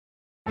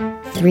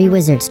Three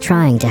wizards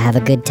trying to have a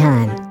good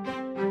time.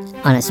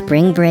 On a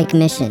spring break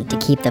mission to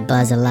keep the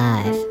buzz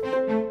alive.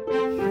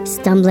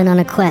 Stumbling on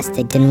a quest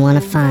they didn't want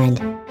to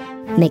find.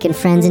 Making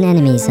friends and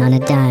enemies on a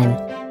dime.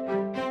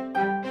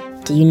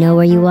 Do you know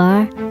where you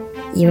are?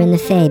 You're in the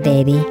Fae,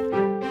 baby.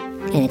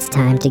 And it's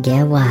time to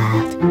get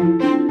wild.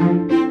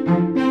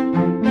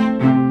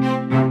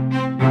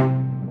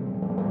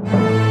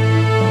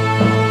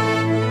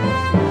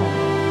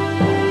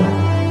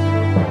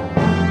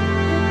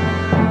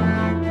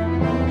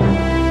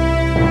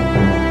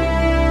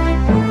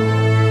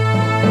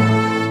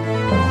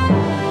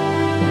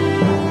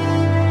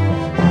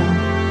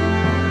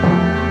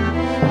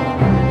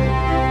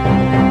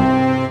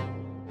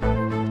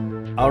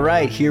 All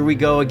right, here we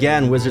go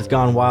again. Wizards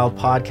Gone Wild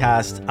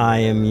podcast. I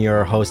am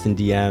your host and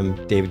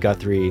DM, David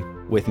Guthrie.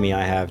 With me,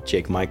 I have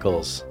Jake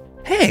Michaels.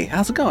 Hey,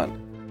 how's it going?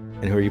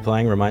 And who are you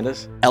playing? Remind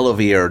us.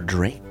 Elevere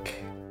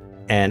Drake.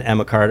 And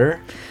Emma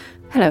Carter.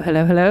 Hello,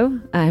 hello, hello.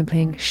 I'm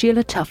playing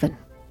Sheila Tuffin.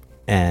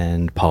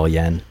 And Paul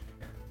Yen.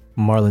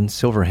 Marlon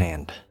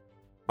Silverhand.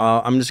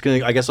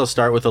 I guess I'll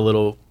start with a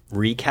little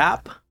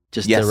recap,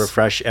 just to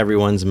refresh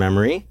everyone's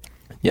memory.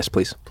 Yes,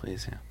 please.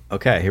 Please, yeah.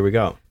 Okay, here we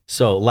go.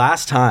 So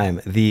last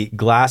time, the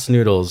glass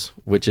noodles,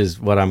 which is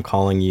what I'm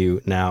calling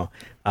you now,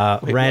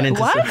 ran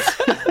into What?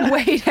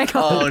 Wait, hang on.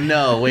 Oh,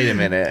 no, wait a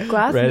minute.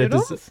 Glass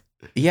noodles?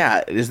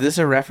 Yeah, is this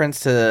a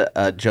reference to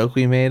a joke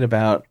we made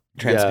about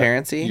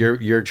transparency?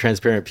 Your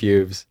transparent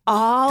pubes.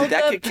 All Did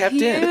that the get kept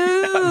in?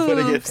 I'm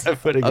putting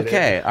it in.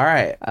 Okay, all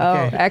right. Oh,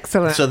 okay.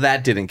 excellent. So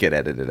that didn't get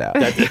edited out.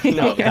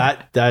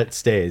 That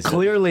stays.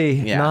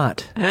 Clearly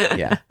not.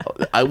 Yeah.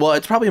 Well,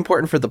 it's probably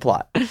important for the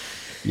plot.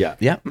 Yeah.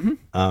 Yeah.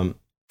 Mm-hmm.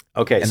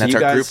 Okay, and so that's you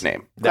our guys, group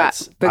name.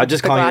 I'm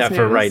just calling you that for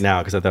noodles? right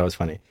now because I thought it was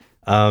funny.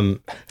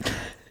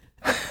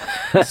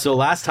 So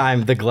last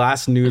time, the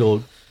glass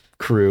noodle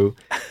crew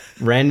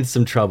ran into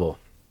some trouble.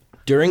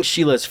 During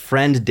Sheila's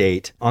friend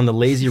date on the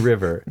lazy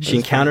river, she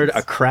encountered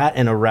a krat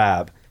and a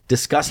rab,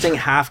 disgusting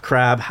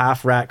half-crab,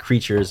 half-rat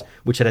creatures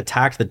which had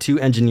attacked the two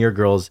engineer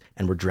girls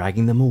and were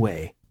dragging them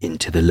away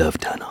into the love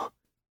tunnel.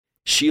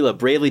 Sheila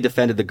bravely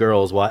defended the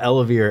girls while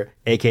Elevere,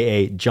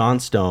 a.k.a.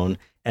 Johnstone,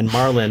 and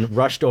Marlon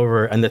rushed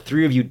over, and the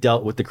three of you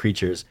dealt with the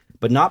creatures,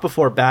 but not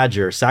before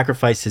Badger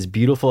sacrificed his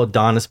beautiful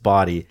Adonis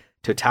body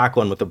to attack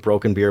one with a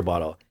broken beer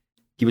bottle.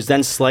 He was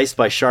then sliced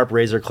by sharp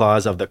razor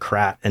claws of the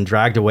krat and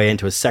dragged away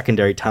into a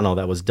secondary tunnel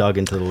that was dug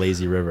into the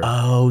lazy river.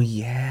 Oh,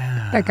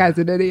 yeah. That guy's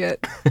an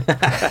idiot.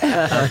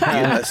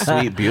 A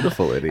sweet,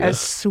 beautiful idiot. A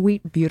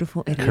sweet,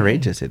 beautiful idiot.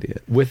 Courageous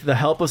idiot. With the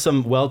help of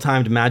some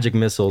well-timed magic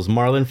missiles,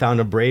 Marlon found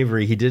a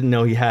bravery he didn't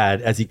know he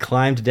had as he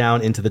climbed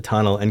down into the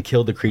tunnel and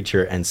killed the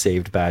creature and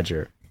saved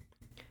Badger.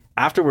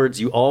 Afterwards,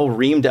 you all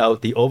reamed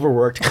out the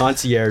overworked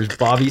concierge,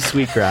 Bobby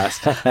Sweetgrass.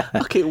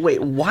 Okay,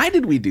 wait, why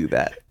did we do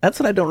that? That's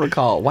what I don't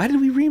recall. Why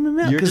did we ream him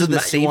out? Because of the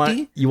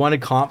safety? You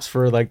wanted comps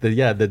for like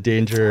the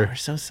danger, We're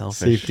so selfish.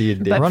 safety,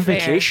 and danger. We're on fair.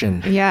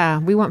 vacation. Yeah,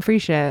 we want free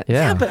shit.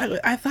 Yeah.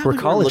 But I thought We're we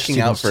were college looking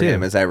out students, for too.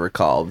 him, as I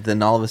recall.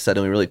 Then all of a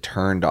sudden, we really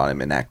turned on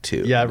him in Act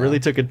 2. Yeah, it really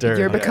took a turn.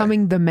 You're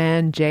becoming the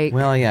man, Jake.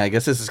 Well, yeah, I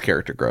guess this is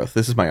character growth.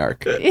 This is my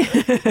arc.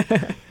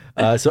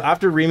 So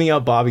after reaming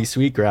out Bobby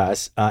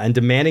Sweetgrass and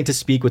demanding to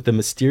speak with the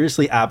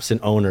mysteriously absent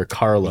owner,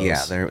 Carlos.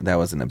 Yeah, that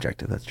was an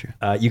objective. That's true.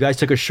 You guys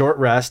took a short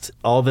rest.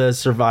 All the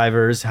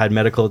survivors had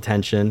medical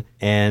attention,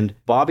 and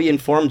Bobby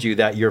informed you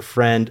that your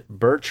friend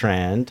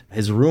Bertrand,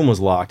 his room was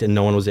locked and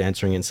no one was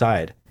answering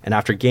inside. And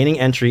after gaining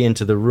entry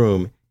into the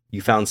room,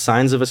 you found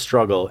signs of a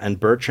struggle, and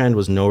Bertrand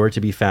was nowhere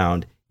to be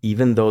found,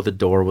 even though the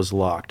door was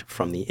locked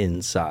from the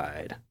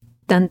inside.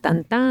 Dun,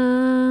 dun,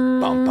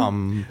 dun. Bum,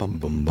 bum, bum,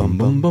 bum, bum,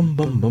 bum, bum,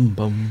 bum, bum,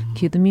 bum.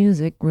 Cue the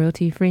music,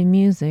 royalty-free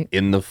music.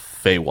 In the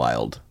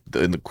Feywild,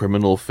 in the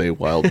criminal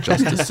Feywild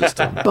justice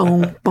system,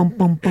 Boom, boom,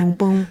 boom, boom,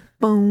 boom,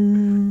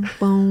 boom,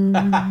 boom.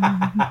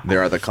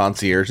 there are the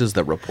concierges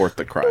that report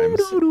the crimes,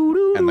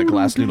 and the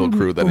Glass Noodle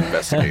crew that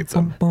investigates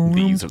them.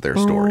 These are their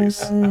stories.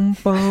 Bam,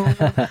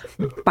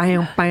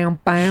 bam,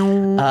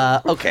 bam.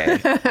 Okay.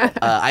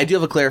 I do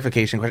have a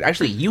clarification question.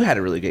 Actually, you had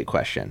a really good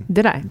question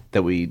Did I?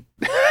 that we...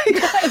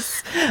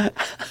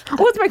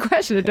 What's my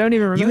question? I don't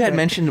even remember. You had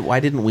mentioned, why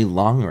didn't we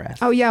long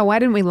rest? Oh, yeah. Why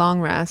didn't we long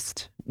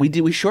rest?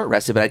 We short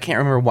rested, but I can't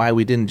remember why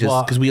we didn't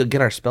just... Because we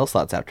get our spell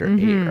slots after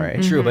 8,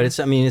 right? True, but it's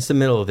the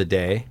middle of the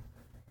day.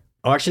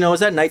 Oh, actually, no, it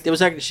was at night.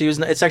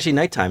 It's actually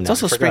nighttime now.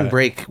 It's also I forgot spring it.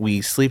 break.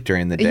 We sleep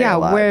during the day Yeah, a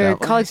lot, we're don't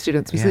we? college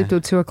students. We Yeah. sleep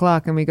till 2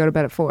 o'clock and we go to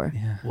bed at 4.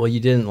 Yeah. Well, you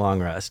didn't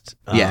long rest.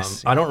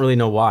 Yes. I don't really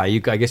know why.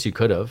 I guess you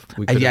could have.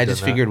 I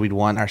just figured we'd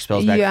want our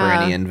spells back Yeah.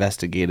 for any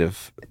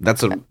investigative...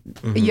 That's a...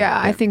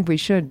 Yeah, I think we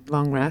should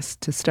long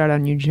rest to start our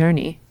new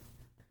journey.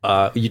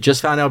 You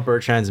just found out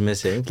Bertrand's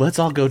missing. Let's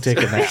all go take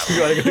a nap.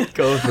 You want to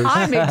go first?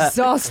 I'm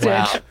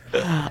exhausted.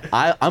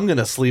 I'm going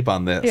to sleep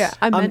on this. Yeah,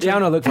 I'm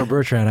down to look for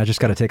Bertrand. I just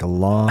got to take a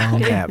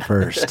long nap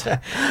first.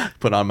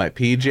 Put on my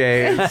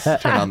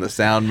PJs, turn on the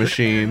sound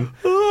machine.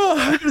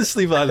 I'm going to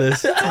sleep on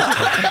this.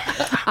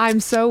 I'm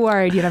so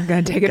worried, yet I'm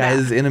going to take it out.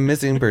 Guys, in a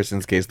missing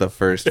person's case, the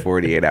first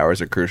 48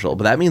 hours are crucial.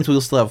 But that means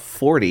we'll still have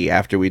 40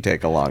 after we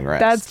take a long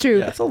rest. That's true.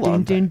 That's a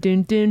long time.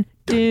 Dun, dun, dun,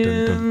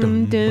 dun,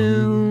 dun,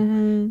 dun,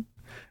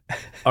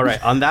 All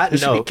right. On that There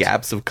should be note,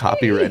 gaps of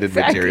copyrighted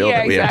material Yeah,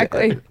 that we have to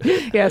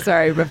exactly. Yeah,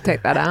 sorry, we have to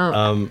take that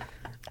out.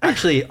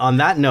 actually, on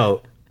that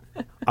note,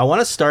 I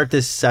want to start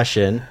this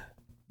session,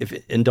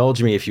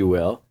 indulge me if you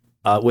will,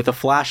 with a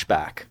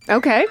flashback.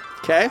 Okay.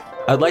 Okay.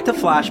 I'd like to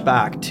flash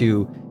back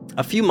to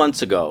a few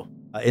months ago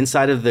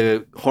inside of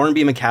the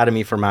Hornbeam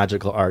Academy for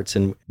Magical Arts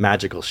and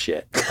Magical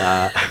Shit,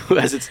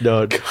 as it's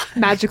known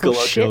Magical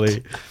colloquially.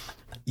 shit.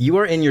 You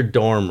are in your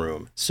dorm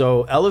room.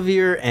 So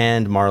Elevere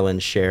and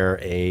Marlon share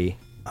a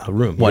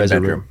room. You One guys are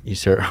bedroom. You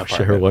share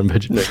one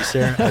bedroom.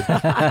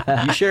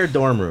 No, you share a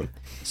dorm room.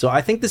 So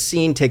I think the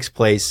scene takes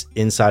place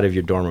inside of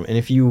your dorm room. And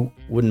if you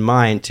wouldn't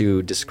mind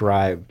to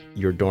describe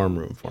your dorm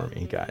room for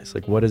me, guys,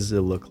 like what does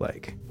it look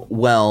like?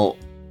 Well,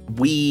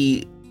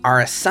 we are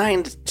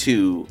assigned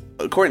to,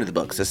 according to the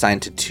books,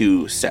 assigned to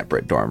 2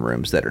 separate dorm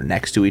rooms that are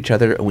next to each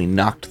other, and we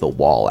knocked the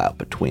wall out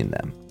between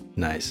them.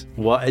 Nice.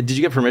 Well, did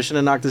you get permission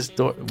to knock this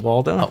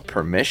wall down? Oh,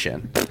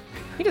 permission.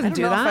 He doesn't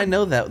do I don't know if I that.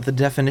 know the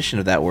definition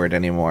of that word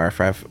anymore,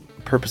 if I've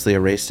purposely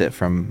erased it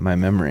from my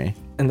memory.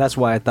 And that's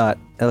why I thought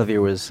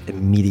Elevere was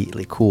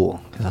immediately cool.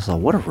 Because I was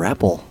like, what a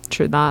rebel.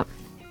 True that.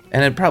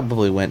 And it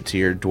probably went to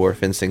your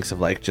dwarf instincts of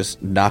like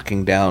just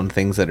knocking down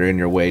things that are in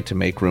your way to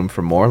make room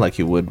for more, like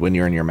you would when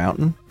you're in your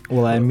mountain.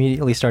 Well, I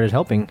immediately started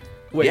helping.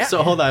 Wait, Yeah.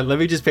 so hold on. Let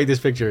me just paint this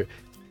picture.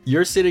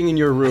 You're sitting in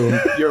your room,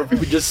 your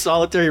just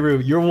solitary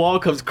room. Your wall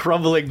comes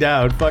crumbling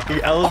down.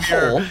 Fucking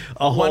Elevere.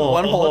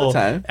 One hole at a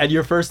time. And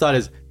your first thought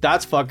is,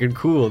 that's fucking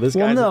cool. This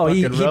Well, guy's no, a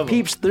he fucking rebel.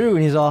 peeps through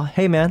and he's all,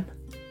 hey, man,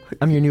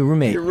 I'm your new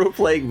roommate. You're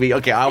role-playing me.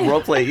 Okay, I'll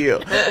role-play you.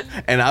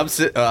 And I'm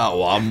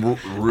I'm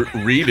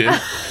reading.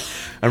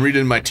 I'm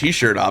reading my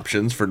t-shirt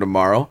options for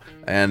tomorrow.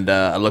 And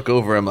I look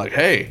over, I'm like,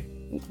 hey,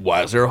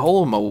 why is there a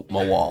hole in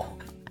my wall?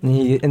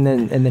 And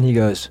then he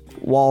goes,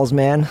 walls,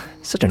 man,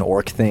 such an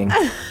orc thing.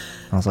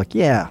 I was like,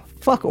 yeah,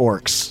 fuck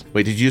orcs.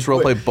 Wait, did you just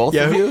roleplay both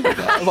of you?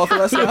 Both of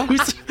us now?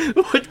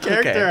 What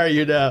character Okay. are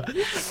you now?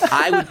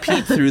 I would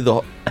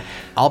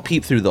I'll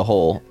peep through the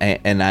hole,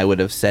 and I would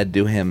have said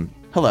to him,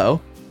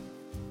 hello,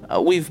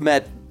 we've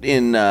met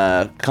in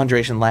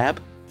Conjuration Lab.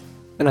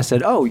 And I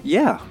said, oh,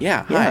 yeah.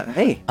 Yeah, Yeah, hi.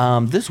 hey.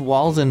 This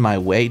wall's in my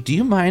way. Do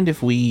you mind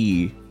if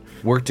we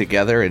work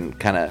together and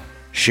kind of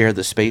share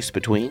the space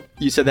between?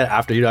 You said that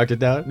after you knocked it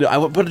down? No, I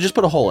would just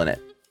put a hole in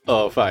it.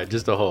 Oh, fine.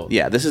 Just a hole.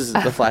 Yeah, this is the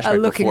flashback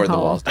looking before the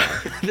hole. wall's down.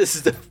 This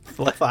is the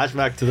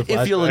flashback to the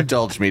flashback. If you'll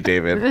indulge me,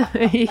 David.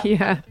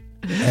 Yeah.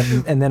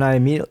 And then I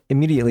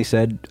immediately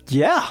said,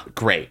 yeah.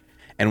 Great.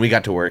 And we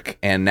got to work,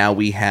 and now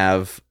we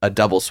have a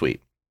double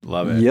suite.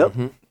 Love it. Yep.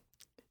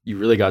 You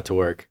really got to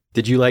work.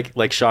 Did you like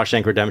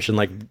Shawshank Redemption,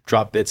 like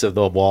drop bits of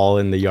the wall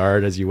in the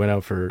yard as you went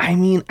out for... I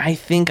mean, I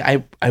think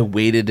I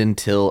waited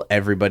until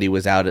everybody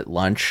was out at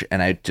lunch,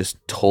 and I just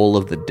Toll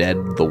of the Dead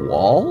the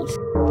walls.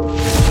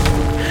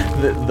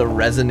 The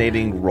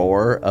resonating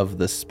roar of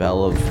the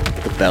spell of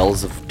the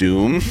bells of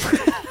doom.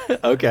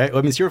 Okay. Well,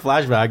 I mean, it's your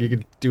flashback. You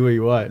can do what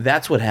you want.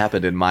 That's what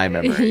happened in my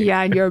memory.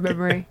 Yeah, in your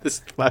memory.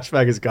 This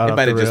flashback has gone It off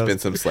might the have just rails. been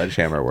some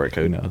sledgehammer work.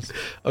 Who knows?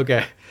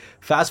 Okay.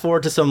 Fast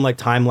forward to some like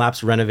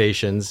time-lapse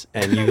renovations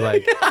and you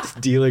like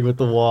dealing with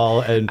the wall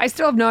and I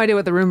still have no idea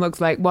what the room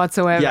looks like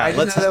whatsoever. Yeah, I just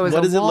let's- know there was what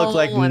a does it look wall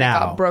like and now? It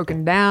got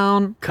broken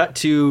down. cut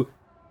to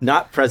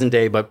not present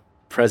day, but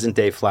present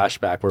day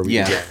flashback where we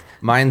Yeah. get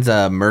Mine's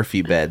a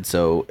Murphy bed,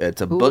 so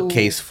it's a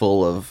bookcase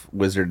full of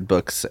wizard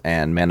books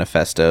and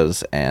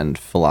manifestos and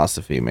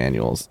philosophy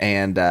manuals.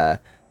 And then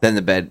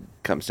the bed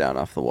comes down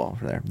off the wall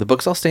from there. The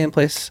books all stay in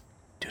place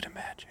due to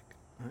magic.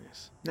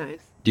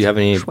 Nice. Do you have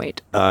any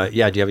Sweet. do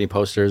you have any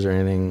posters or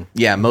anything?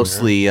 Yeah,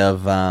 mostly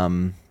of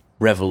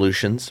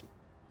revolutions.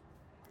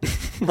 A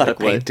lot of Like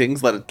what?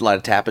 paintings, a lot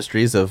of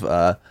tapestries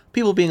of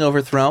people being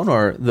overthrown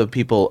or the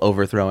people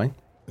overthrowing.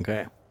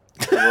 Okay.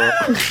 How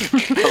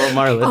about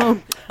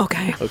Marlon?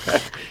 Okay. Okay.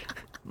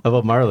 How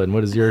about Marlon?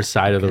 What does your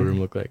side of the room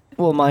look like?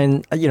 Well,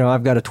 mine,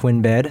 I've got a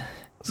twin bed.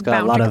 It's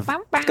got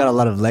a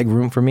lot of leg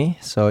room for me,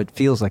 so it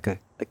feels like a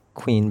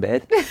queen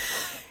bed.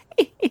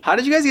 How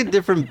did you guys get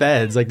different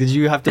beds? Like, did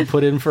you have to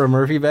put in for a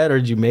Murphy bed or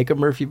did you make a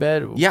Murphy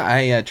bed? Yeah,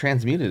 I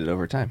transmuted it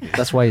over time.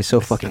 That's why he's so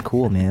fucking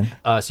cool, man.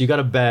 So you got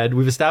a bed.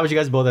 We've established you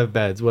guys both have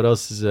beds. What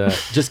else is,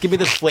 just give me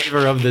the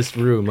flavor of this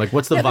room. Like,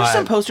 what's the Yeah, there's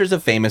some vibe? posters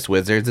of famous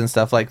wizards and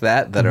stuff like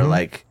that are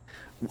like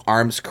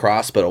arms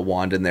crossed but a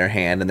wand in their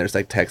hand, and there's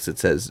like text that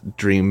says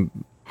 "Dream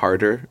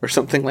harder" or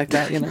something like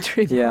that. You know?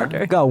 Yeah,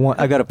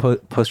 I got a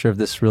poster of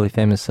this really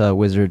famous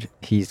wizard.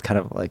 He's kind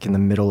of like in the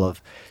middle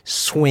of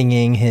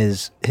swinging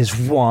his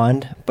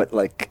wand, but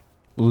like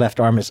left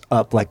arm is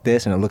up like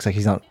this, and it looks like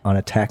he's on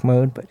attack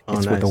mode, but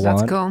it's with the nice. wand.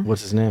 That's cool.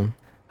 What's his name?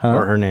 Huh?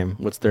 Or her name?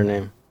 What's their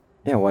name?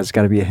 Yeah, well, it's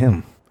got to be a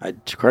him. I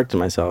corrected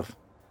myself.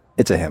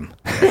 It's a him.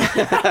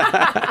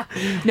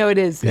 No, it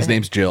is. His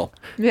name's Jill.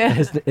 Yeah.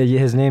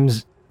 His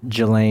name's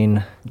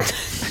Jelaine.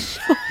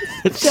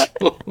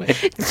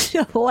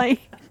 Like-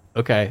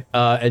 Okay.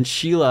 And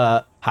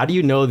Sheila, how do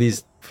you know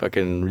these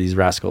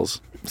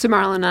rascals? So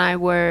Marlon and I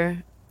were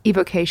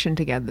evocation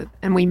together,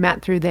 and we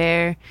met through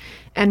there,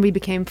 and we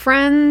became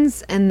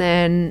friends, and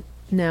then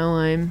now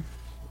I'm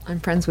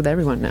friends with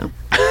everyone now.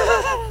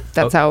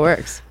 That's how it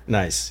works.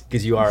 Nice,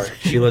 because you are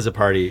Sheila's a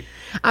party.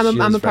 I'm a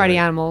Sheila's party friendly.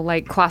 animal,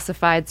 like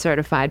classified,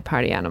 certified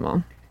party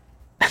animal.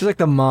 She's like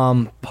the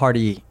mom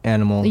party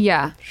animal.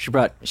 Yeah, She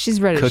brought she's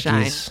ready to shine.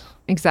 cookies.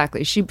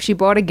 Exactly. She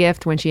bought a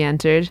gift when she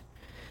entered,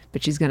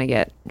 but she's gonna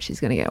get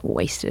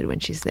wasted when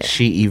she's there.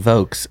 She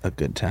evokes a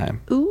good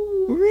time.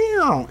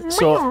 Real.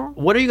 So,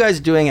 what are you guys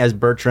doing as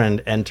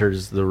Bertrand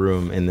enters the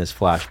room in this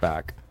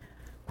flashback?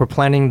 We're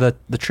planning the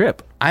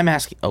trip. I'm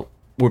asking. Oh,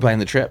 we're planning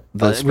the trip,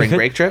 the we spring could-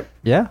 break trip.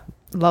 Yeah.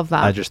 Love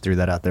that. I just threw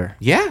that out there.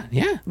 Yeah,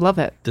 yeah. love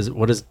it.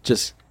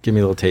 Just give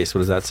me a little taste. What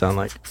does that sound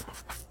like?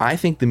 I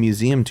think the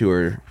museum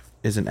tour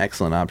is an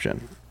excellent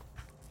option.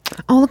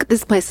 Oh, look at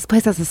this place. This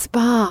place has a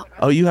spa.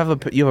 Oh, you have a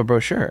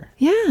brochure.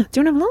 Yeah. Do you want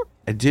to have a look?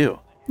 I do.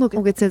 Look,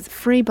 it says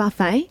free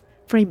buffet,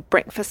 free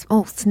breakfast,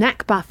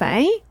 snack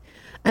buffet,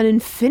 an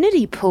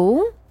infinity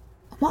pool.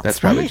 What's That's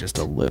probably that? just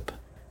a lip.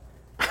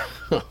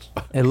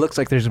 It looks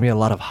like there's gonna be a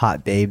lot of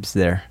hot babes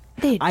there.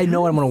 There I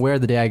know what I'm does. gonna wear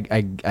the day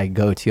I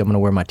go to. I'm gonna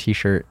wear my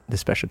T-shirt, the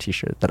special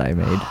T-shirt that I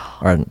made,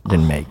 or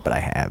didn't make, but I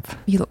have.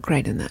 You look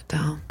great in that,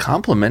 doll.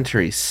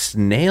 Complimentary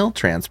snail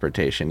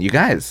transportation. You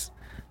guys,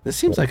 this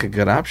seems like a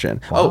good option.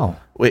 Oh, Wow.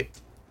 wait,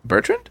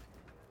 Bertrand?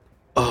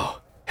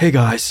 Hey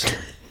guys.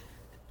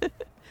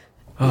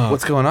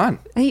 What's going on?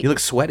 Hey. You look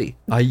sweaty.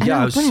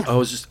 Yeah,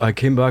 know, I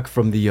came back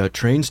from the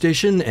train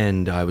station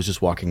and I was just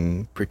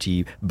walking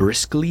pretty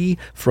briskly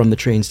from the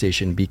train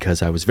station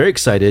because I was very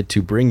excited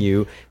to bring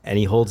you. And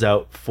he holds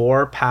out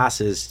 4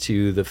 passes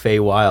to the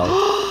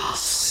Feywild.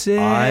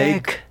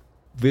 Sick.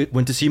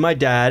 Went to see my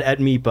dad at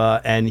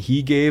MIPA and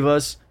he gave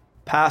us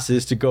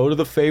passes to go to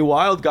the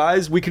Feywild,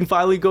 guys. We can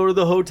finally go to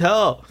the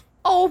hotel.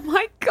 Oh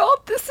my God,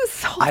 this is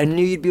so. I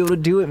knew you'd be able to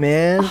do it,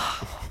 man.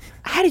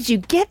 How did you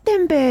get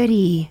them,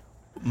 Birdie?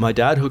 My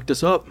dad hooked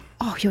us up.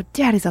 Oh, your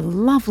dad is a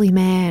lovely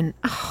man.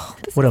 Oh,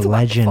 this What a is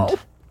legend.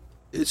 wonderful.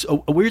 It's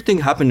a weird thing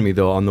happened to me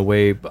though on the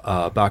way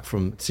back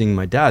from seeing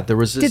my dad. There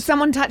was this Did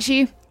someone touch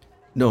you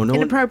no one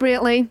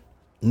inappropriately?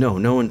 no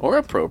one Or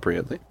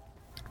appropriately.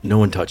 no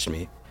one touched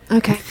me.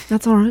 Okay,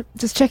 that's all right.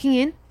 Just checking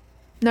in.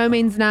 No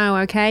means no,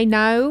 okay?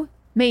 No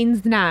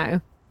means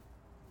no.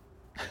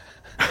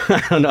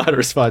 I don't know how to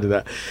respond to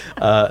that.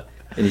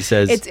 And he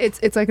says,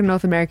 It's like a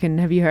North American.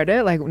 Have you heard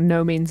it? Like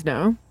no means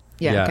no.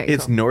 Yeah. Yeah. Okay.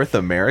 It's cool. North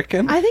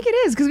American? I think it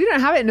is because we don't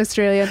have it in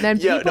Australia. And then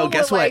Yeah, people no,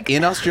 guess were what? like,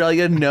 In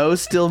Australia, no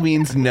still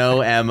means no,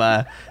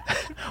 Emma.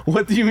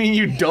 What do you mean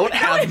you don't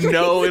have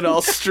no in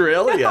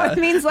Australia? it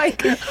means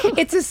like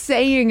it's a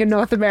saying in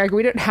North America.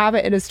 We don't have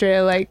it in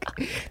Australia. Like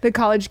the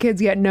college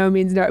kids get no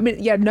means no. I mean,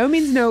 yeah, no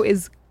means no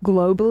is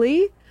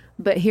globally,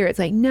 but here it's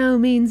like no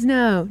means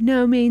no,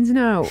 no means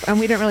no, and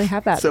we don't really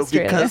have that. in So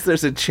Australia. because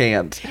there's a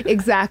chant.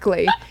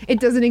 Exactly, it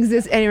doesn't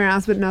exist anywhere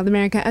else but North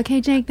America. Okay,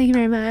 Jake, thank you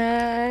very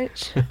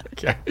much.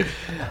 okay.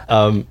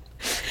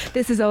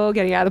 This is all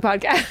getting out of the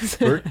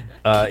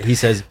podcast. He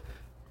says,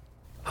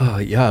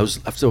 yeah,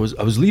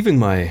 I was leaving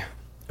my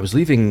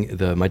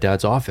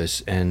dad's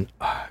office and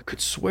I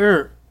could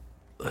swear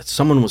that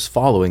someone was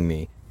following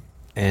me,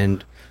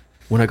 and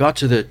when I got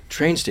to the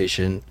train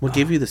station, What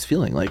gave you this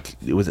feeling? Like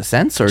it was a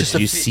sense, or Just did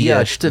a you fe- see yeah,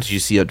 a just a- did you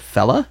see a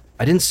fella?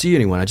 I didn't see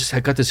anyone. I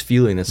got this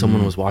feeling that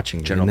someone was watching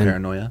me. General And then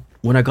paranoia.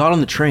 When I got on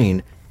the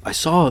train, I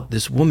saw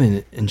this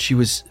woman, and she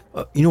was,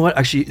 you know what?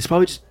 Actually, it's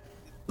probably just.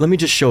 Let me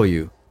just show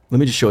you.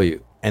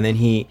 And then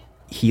he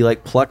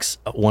like plucks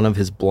one of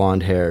his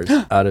blonde hairs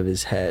out of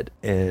his head,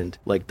 and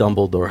like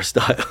Dumbledore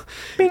style,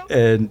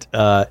 and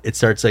it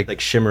starts like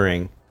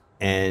shimmering,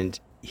 and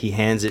he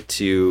hands it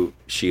to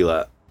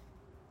Sheila.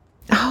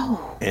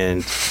 Oh,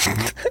 And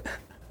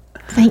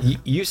thank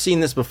you've seen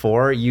this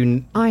before.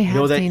 You I have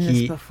know that seen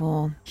this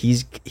before.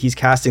 he's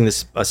casting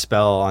a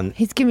spell on.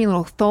 He's giving me a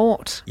little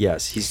thought.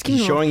 Yes, he's give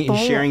me a sharing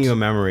thought. you a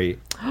memory,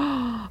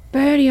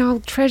 Birdie,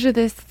 I'll treasure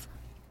this.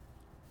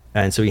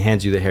 and so he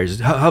hands you the hair. He says,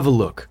 Have a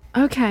look.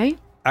 Okay.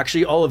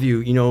 Actually, all of you,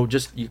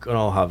 you can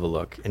all have a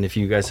look. And if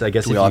you guys, I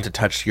guess Do if we all you, have to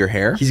touch your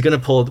hair? he's gonna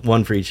pull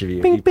one for each of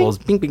you. Bing, He pulls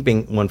bing, bing,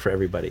 bing, one for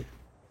everybody.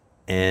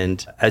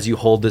 And as you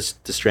hold the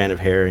strand of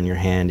hair in your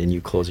hand and you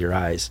close your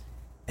eyes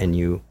and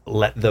you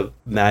let the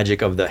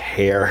magic of the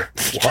hair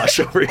wash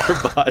over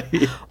your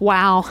body,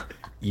 Wow.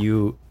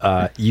 you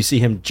see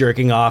him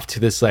jerking off to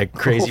this like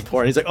crazy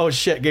porn. He's like, oh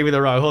shit, gave me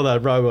the wrong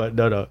one.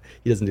 No,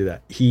 he doesn't do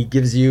that. He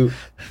gives you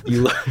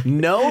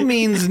No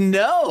means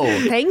no.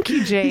 Thank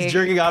you, Jake. he's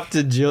jerking off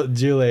to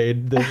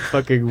Julaid, the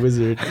fucking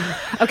wizard.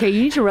 Okay,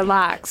 you need to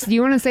relax. Do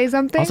you want to say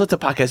something? Also, it's a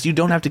podcast. You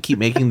don't have to keep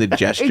making the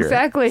gesture.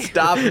 Exactly.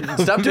 Stop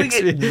doing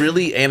it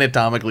really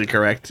anatomically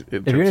correct.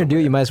 If you're gonna do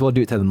it, you might as well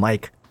do it to the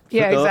mic.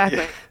 Yeah,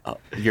 exactly.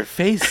 Your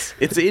face.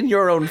 It's in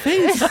your own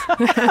face.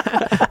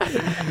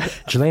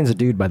 Jelane's a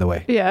dude, by the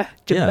way, Yeah,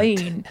 Yeah.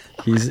 Jolene.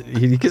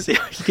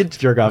 He can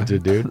jerk off to a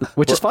dude,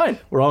 which is fine.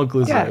 We're all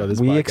inclusive Yeah. on this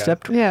We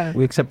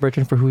podcast. accept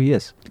Bertrand for who he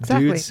is.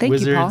 Exactly. Dudes, Thank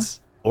you, Paul.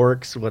 wizards,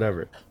 orcs,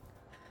 whatever.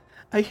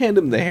 I hand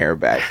him the hair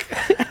back.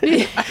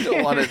 I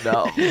don't want to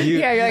know.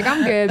 Yeah, you're like,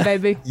 I'm good,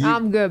 baby. You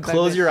I'm good, baby.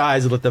 Close your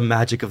eyes and let the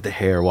magic of the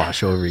hair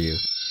wash over you.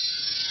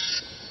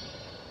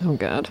 Oh,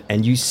 God.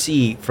 And you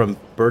see from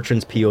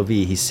Bertrand's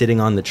POV, he's sitting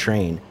on the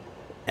train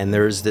and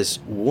there's this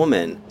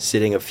woman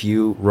sitting a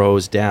few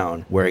rows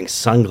down wearing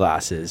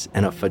sunglasses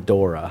and a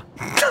fedora.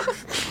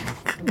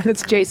 And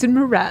it's Jason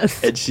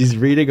Mraz. And she's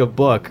reading a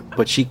book,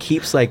 but she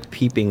keeps like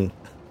peeping.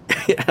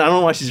 I don't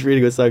know why she's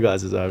reading with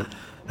sunglasses on.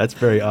 That's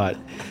very odd.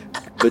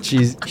 But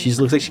she's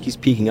looks like she keeps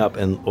peeking up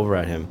and over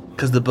at him.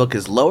 Because the book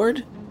is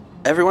lowered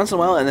every once in a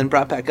while and then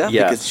brought back up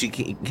Yeah. because she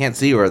can't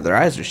see or their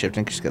eyes are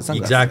shifting because she's got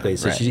sunglasses. Exactly.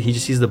 So Right. he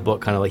just sees the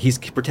book kind of like he's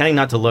pretending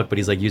not to look, but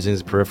he's like using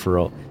his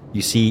peripheral.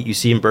 You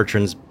see in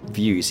Bertrand's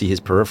view, you see his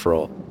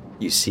peripheral.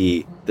 You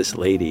see this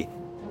lady,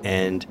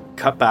 and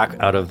cut back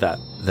out of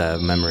the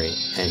memory,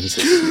 and he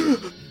says,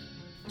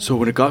 "So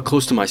when it got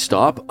close to my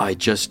stop, I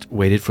just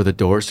waited for the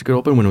doors to get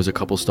open when it was a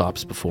couple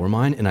stops before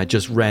mine, and I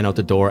just ran out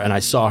the door, and I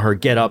saw her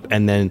get up,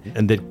 and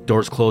the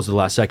doors closed at the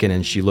last second,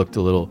 and she looked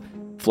a little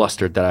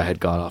flustered that I had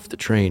got off the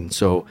train.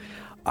 So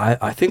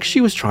I think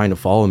she was trying to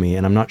follow me,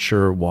 and I'm not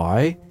sure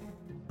why.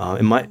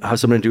 It might have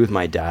something to do with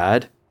my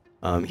dad.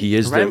 He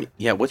is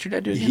Yeah, what's your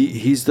dad doing?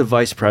 he's the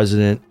vice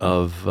president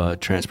of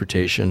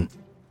transportation,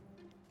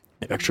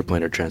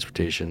 extraplanar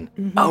transportation.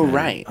 Oh,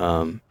 right.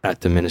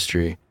 At the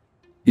ministry.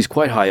 He's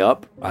quite high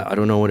up. I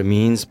don't know what it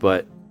means,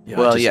 but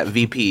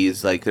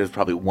VPs, like there's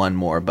probably one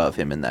more above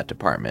him in that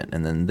department,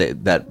 and then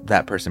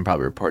that person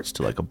probably reports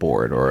to like a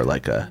board or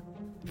like an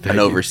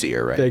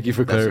overseer, right? Thank you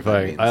for That's what that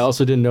clarifying. means. I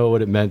also didn't know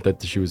what it meant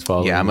that she was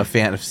following. Yeah, I'm me. a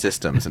fan of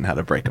systems and how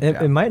to break them It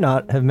down. might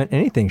not have meant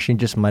anything. She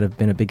just might have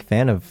been a big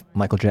fan of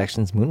Michael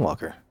Jackson's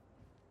Moonwalker.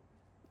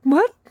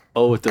 What?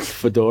 Oh, with the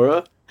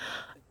fedora?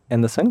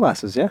 And the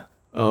sunglasses, yeah.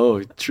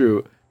 Oh,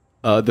 true.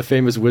 The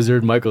famous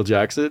wizard Michael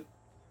Jackson.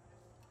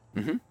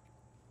 Mhm.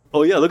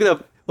 Oh yeah, look at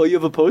that. Oh, you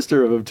have a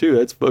poster of him too.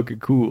 That's fucking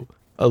cool.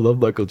 I love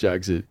Michael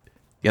Jackson.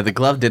 Yeah, the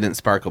glove didn't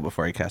sparkle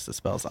before he cast the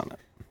spells on it.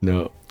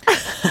 No.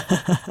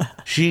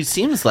 She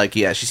seems like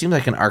an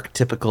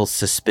archetypical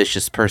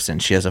suspicious person.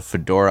 She has a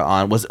fedora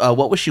on.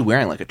 What was she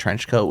wearing? Like a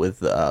trench coat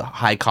with a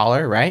high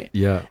collar, right?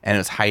 Yeah. And it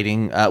was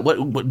hiding.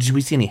 What did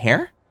we see any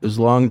hair? It was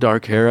long,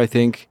 dark hair, I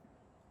think.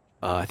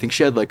 I think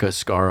she had like a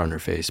scar on her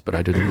face, but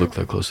I didn't look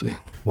that closely.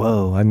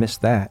 Whoa, I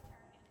missed that.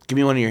 Give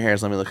me one of your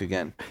hairs. Let me look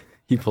again.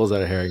 He pulls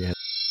out a hair again.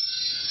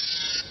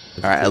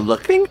 All right, I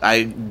look.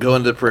 I go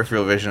into the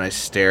peripheral vision. I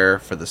stare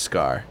for the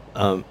scar.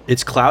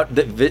 It's cloud.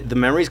 The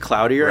memory's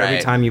cloudier every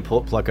Right. time you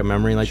pluck a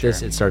memory like this.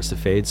 Sure. It starts to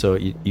fade, so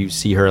you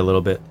see her a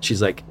little bit.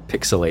 She's like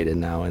pixelated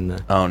now in the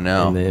Oh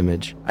no! in the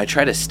image. I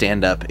try to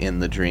stand up in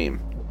the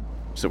dream.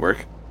 Does it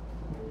work?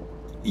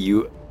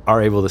 You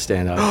are able to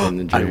stand up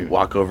in the I dream.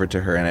 walk over to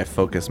her and I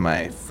focus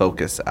my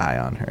focus eye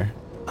on her.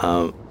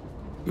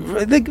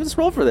 Let's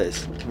roll for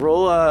this.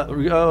 Roll.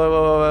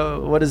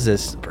 What is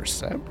this?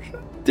 Perception.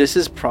 This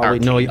is probably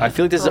no. I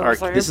feel like this is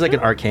this is like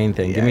an arcane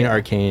thing. Give me an Yeah.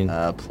 arcane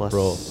Plus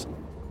roll.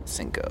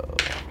 Cinco.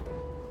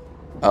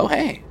 Oh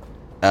hey,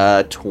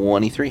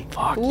 23.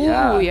 Fuck Ooh,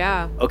 yeah.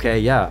 yeah. Okay,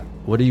 yeah.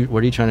 What are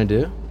you trying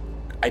to do?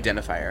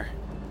 Identifier.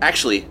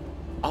 Actually,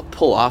 I'll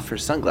pull off her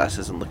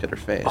sunglasses and look at her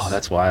face. Oh,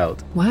 that's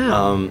wild.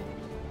 Wow.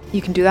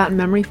 You can do that in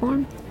memory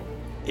form?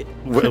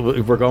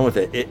 We're going with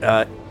it.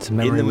 It's a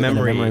memory in the within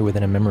memory, a memory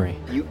within a memory.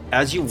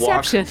 as you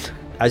walk Inception.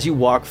 as you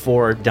walk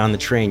forward down the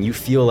train, you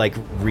feel like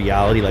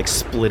reality like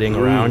splitting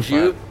around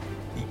you.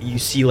 You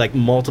see like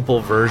multiple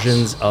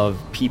versions of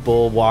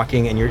people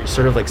walking, and you're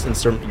sort of like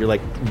you're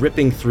like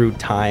ripping through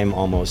time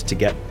almost to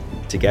get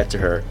to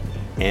her,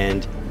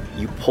 and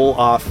you pull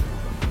off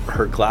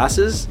her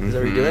glasses. Is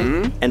that what you're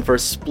doing? And for a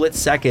split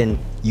second,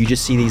 you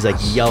just see these like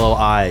yellow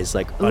eyes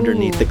like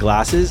underneath the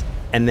glasses.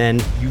 And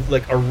then you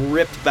like are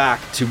ripped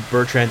back to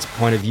Bertrand's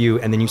point of view,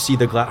 and then you see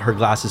her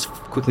glasses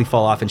quickly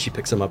fall off, and she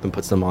picks them up and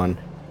puts them on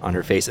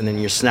her face, and then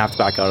you're snapped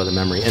back out of the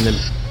memory. And then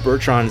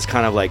Bertrand's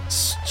kind of like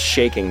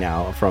shaking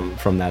now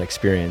from that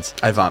experience.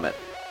 I vomit.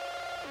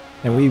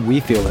 And we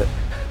feel it.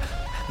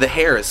 The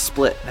hair is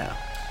split now.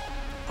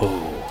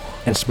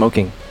 And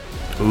smoking.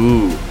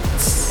 Ooh.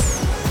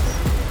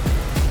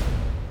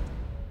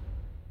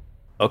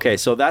 Okay,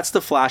 so that's the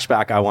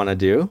flashback I want to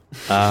do.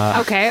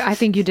 Okay, I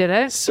think you did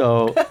it.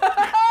 So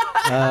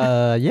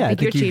Yeah, I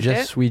Think you think achieved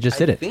it? we just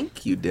did I it.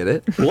 think you did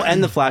it. we'll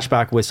end the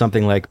flashback with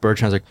something like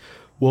Bertrand's like,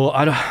 well,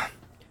 I don't.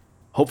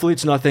 Hopefully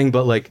it's nothing,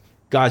 but like,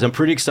 guys, I'm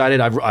pretty excited.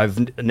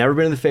 I've never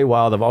been in the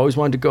Feywild. I've always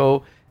wanted to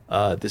go.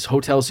 This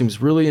hotel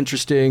seems really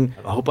interesting.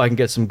 I hope I can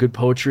get some good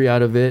poetry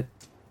out of it.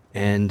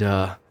 And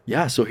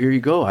yeah, so here you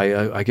go.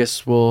 I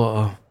guess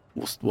we'll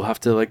have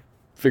to like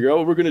figure out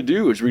what we're gonna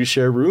do. Should we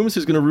share rooms?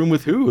 Who's gonna room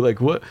with who?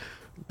 Like what?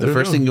 The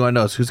first thing you want to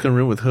know is who's going to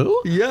room with who?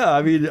 Yeah,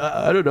 I mean,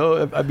 I don't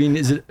know. I mean,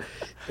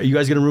 are you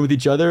guys gonna room with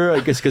each other? I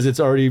guess because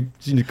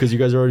you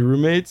guys are already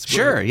roommates. But-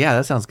 Sure. Yeah,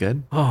 that sounds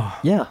good.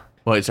 Yeah.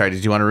 Wait, sorry.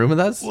 Did you want to room with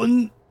us?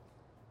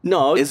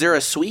 No. Is there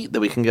a suite that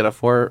we can get a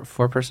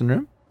four-person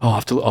room? I'll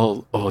have to.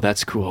 Oh,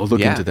 that's cool. I'll look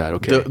into that.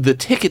 Okay. The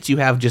tickets you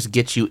have just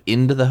get you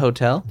into the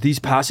hotel? These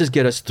passes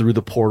get us through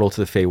the portal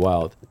to the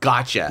Feywild.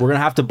 Gotcha. We're gonna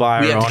have to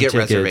buy We our have to own get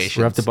tickets. reservations.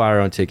 We have to buy our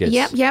own tickets.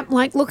 Yep.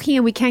 Like, look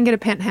here, we can get a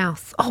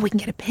penthouse. Oh, we can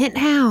get a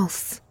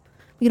penthouse.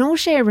 We can all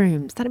share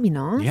rooms. That'd be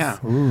nice. Yeah.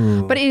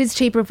 But it is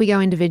cheaper if we go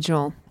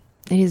individual.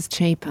 It is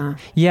cheaper.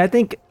 Yeah, I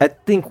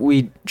think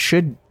we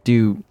should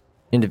do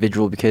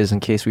individual because in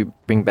case we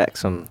bring back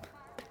some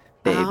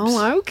babes.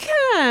 Oh,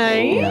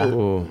 okay. Yeah.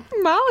 Oh.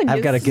 Marlon,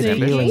 I've got a good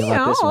feeling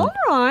about this one.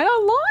 All right,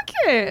 I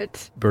like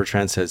it.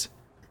 Bertrand says,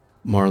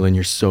 Marlon,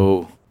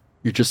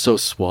 you're just so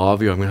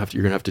suave. You're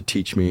gonna have to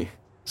teach me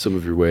some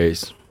of your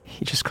ways.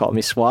 He just called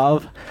me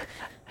suave.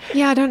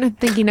 Yeah, I don't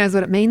think he knows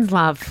what it means,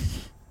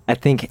 love. I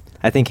think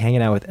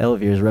hanging out with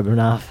Elvira is rubbing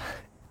off.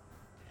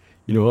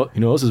 You know what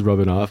else is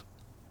rubbing off?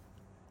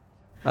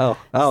 Oh,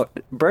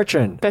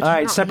 Bertrand. Bertrand, All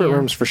right, separate yeah.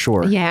 rooms for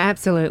sure. Yeah,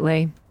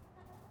 absolutely.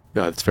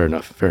 Yeah, that's fair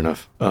enough.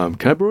 Can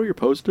I borrow your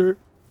poster?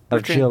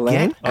 Of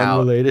Jillian? Get out.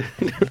 Unrelated.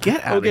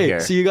 Get out Okay, of here.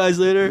 see you guys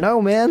later.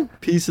 No, man.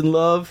 Peace and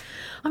love.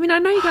 I mean, I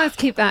know you guys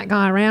keep that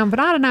guy around, but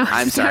I don't know.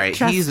 I'm sorry.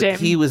 Trust him.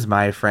 He was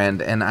my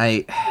friend, and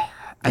I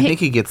think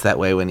he gets that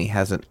way when he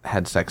hasn't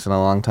had sex in a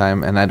long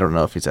time, and I don't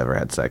know if he's ever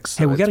had sex.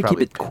 Hey, so we got it's to keep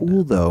probably it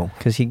cool though,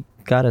 because he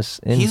got us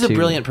into. He's a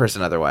brilliant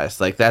person.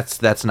 Otherwise, like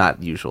that's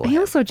not usual. He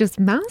also just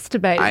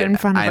masturbated in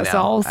front of us know.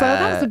 all, so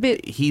that was a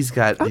bit. He's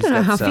got. I he's don't know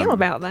got how I some- feel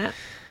about that.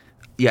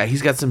 Yeah,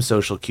 he's got some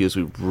social cues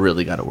we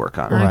really got to work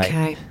on. Right.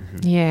 Okay.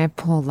 Yeah,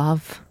 poor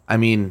love. I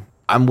mean,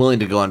 I'm willing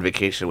to go on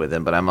vacation with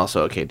him, but I'm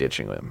also okay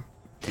ditching him.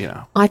 You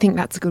know, I think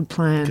that's a good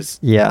plan. because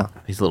Yeah.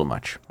 he's a little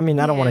much. I mean,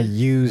 I don't want to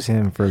use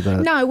him for the.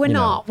 No, we're you know,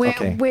 not. We're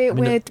okay.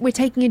 we're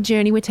taking a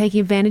journey. We're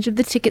taking advantage of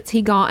the tickets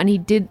he got, and he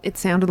did. It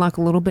sounded like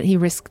a little bit. He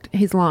risked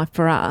his life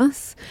for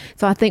us.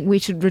 So I think we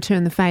should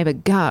return the favor.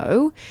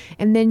 Go,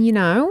 and then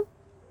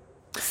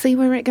see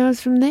where it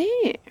goes from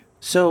there.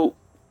 So,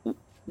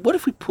 what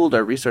if we pooled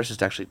our resources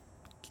to actually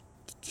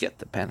get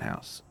the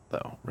penthouse,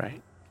 though?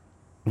 Right?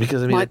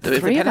 Because I mean, Like the if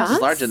the three of penthouse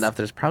is large us? enough,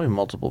 there's probably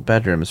multiple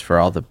bedrooms for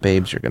all the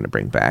babes you're going to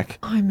bring back.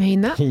 I mean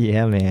that.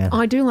 Yeah, man.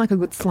 I do like a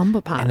good slumber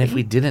party. And if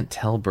we didn't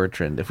tell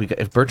Bertrand,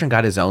 if Bertrand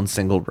got his own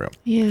single room,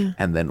 yeah.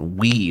 and then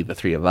we, the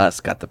three of us,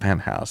 got the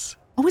penthouse.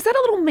 Oh, is that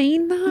a little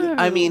mean though?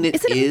 I mean, it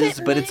Isn't a is,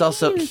 bit but it's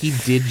also mean? he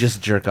did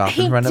just jerk off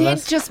He in front of did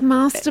us. just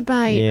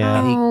masturbate.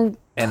 Yeah. Oh,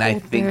 And I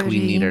poor think we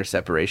need birdie. our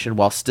separation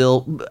while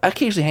still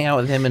occasionally hang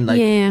out with him and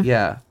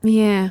Yeah.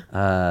 Yeah.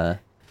 I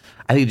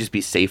think it'd just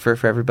be safer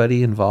for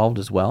everybody involved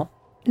as well.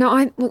 No,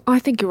 I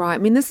think you're right. I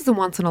mean, this is a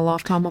once in a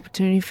lifetime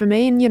opportunity for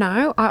me, and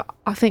I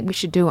think we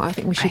should do it. I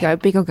think we should go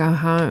big or go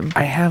home.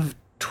 I have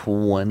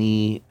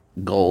 20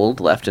 gold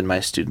left in my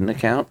student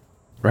account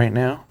right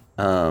now.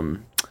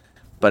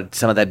 But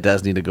some of that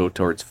does need to go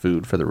towards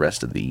food for the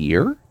rest of the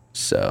year.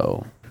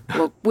 So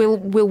Look, we'll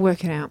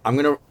work it out.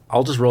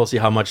 I'll just roll to see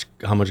how much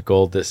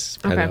gold this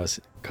Okay. penthouse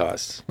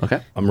costs.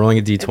 okay. I'm rolling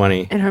a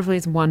d20. And hopefully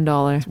it's $1.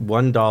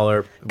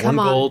 $1, Come one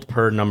on. gold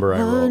per number I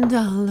roll.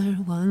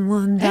 $1,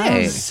 $1.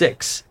 Hey.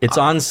 6. It's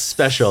on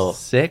special.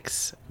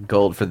 6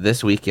 gold for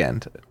this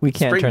weekend. We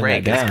can't Spring turn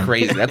break that is down.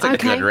 crazy. That's like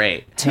Okay. a good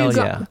rate. Hell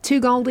yeah. 2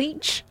 gold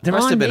each. There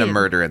must have been a I'm in.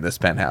 murder in this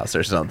penthouse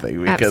or something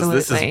because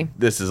Absolutely.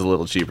 this is a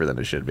little cheaper than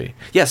it should be.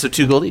 Yeah, so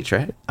 2 gold each,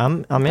 right?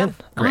 I'm in. I'm in.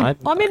 Oh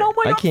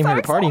my I God, came here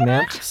so to party,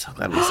 man. I'm so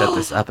glad we set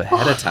this up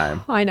ahead of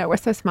time. I know, we're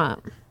so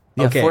smart.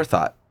 Yeah, Okay.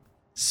 forethought.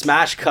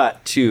 Smash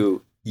cut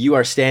to you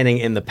are standing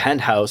in the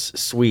penthouse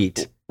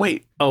suite.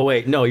 Wait, Oh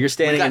wait, no, you're we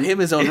standing got in him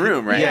his own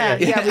room, right? Yeah,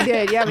 we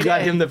did. Yeah, we You got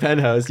did. him the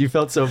penthouse. You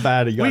felt so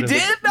bad. You got We him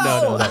did?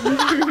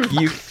 No.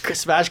 You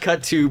smash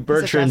cut to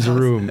Bertrand's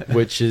penthouse. room,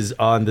 which is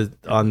on the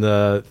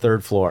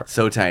 3rd floor.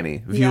 So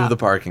tiny. View Yeah. of the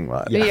parking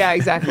lot. Yeah,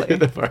 exactly.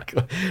 The park-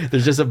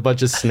 There's just a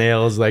bunch of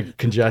snails like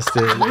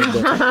congested.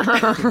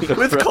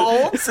 With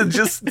colds and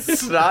just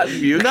snot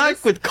and mucus.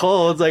 Not with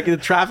colds, like the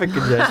traffic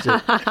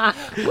congestion.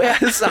 Wait,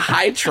 it's a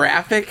high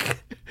traffic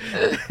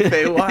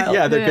Feywild.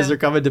 Yeah, because they're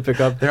coming to pick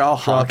up. They're all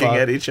drop honking off.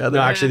 at each other.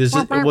 No, actually, there's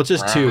just well, it's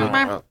just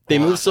 2. They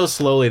move so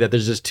slowly that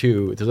there's just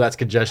 2. So that's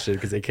congestion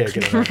because they can't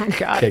get around,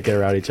 God. can't get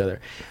around each other.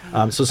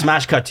 So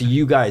smash cut to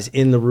you guys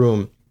in the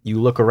room. You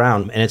look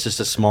around and it's just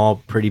a small,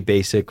 pretty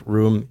basic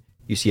room.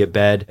 You see a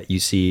bed. You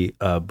see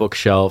a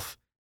bookshelf.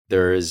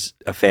 There is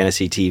a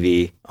fantasy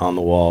TV on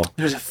the wall.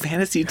 There's a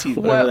fantasy TV.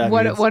 Whatever that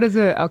means. What is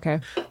it? Okay.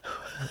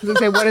 I was gonna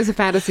say, what is a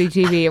fantasy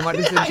TV and what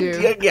does it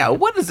do? Yeah,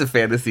 what is a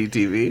fantasy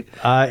TV?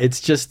 It's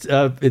just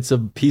it's a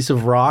piece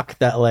of rock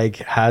that like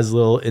has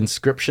little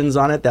inscriptions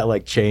on it that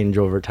like change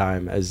over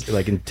time as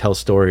like and tell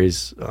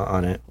stories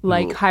on it.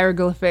 Like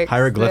hieroglyphics.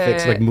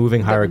 Hieroglyphics, like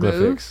moving that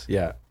hieroglyphics. move?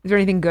 Yeah. Is there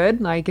anything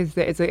good? Like, is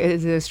it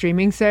a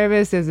streaming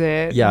service? Is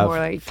it Yeah. more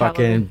like fucking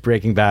television?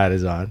 Breaking Bad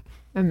is on.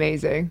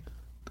 Amazing?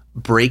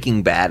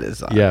 Breaking Bad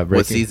is on. Yeah, What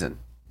Breaking- season?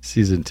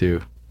 Season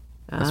 2.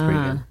 That's pretty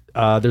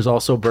good. There's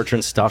also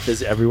Bertrand's stuff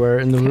is everywhere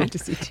in the room.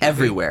 Fantasy TV.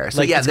 Everywhere. So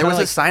Like, yeah, it's there was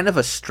kinda a sign of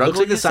a struggle. Looks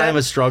like the you sign said? of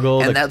a struggle.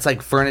 And like- that's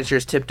like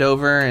furniture's tipped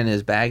over and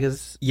his bag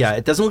is. Yeah,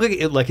 it doesn't look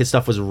like like his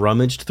stuff was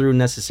rummaged through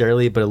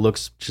necessarily, but it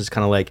looks just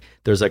kind of like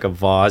there's like a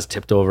vase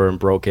tipped over and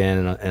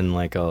broken, and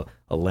like a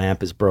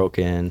lamp is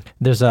broken.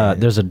 There's a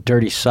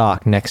dirty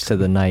sock next to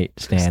the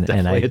nightstand,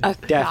 and I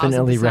Definitely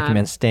definitely 1,000%.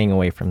 recommend staying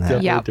away from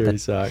that. Definitely Yeah. dirty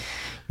sock.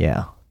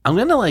 Yeah. I'm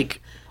gonna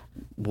like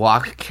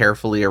walk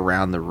carefully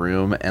around the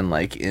room and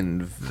like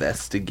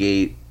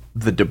investigate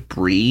the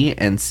debris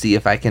and see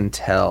if I can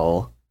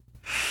tell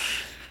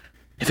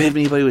if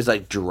anybody was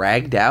like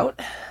dragged out,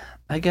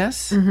 I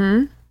guess.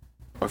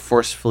 or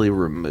forcefully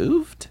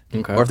removed.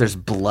 Okay. Or if there's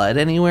blood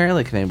anywhere,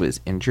 like if anybody's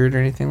injured or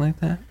anything like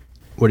that.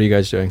 What are you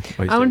guys doing?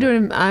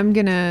 I'm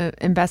gonna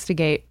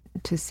investigate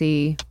to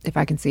see if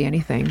I can see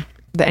anything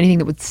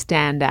that would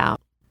stand out.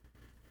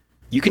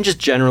 You can just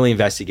generally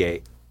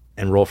investigate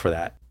and roll for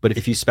that. But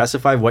if you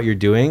specify what you're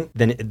doing,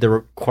 then the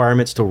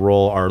requirements to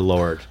roll are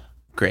lowered.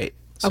 Great.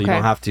 So you Okay.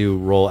 don't have to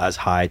roll as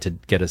high to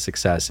get a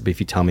success if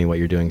you tell me what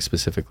you're doing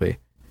specifically.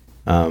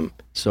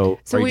 So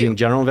are you doing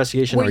general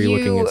investigation or are you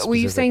looking at Were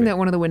you saying specifically? that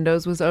one of the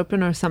windows was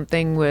open or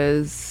something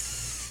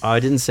was... I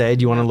didn't say.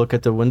 Do you want to look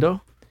at the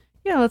window?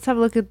 Yeah, let's have a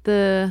look at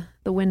the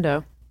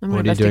window. I'm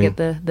going What to are you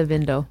investigate the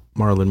window.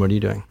 Marlon, what are you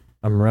doing?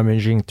 I'm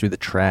rummaging through the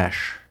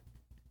trash.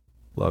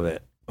 Love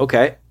it.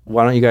 Okay.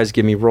 Why don't you guys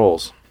give me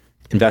rolls?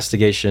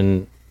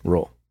 Investigation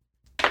roll.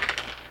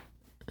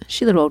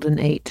 Sheila rolled an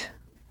 8.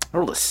 I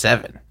rolled a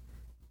 7.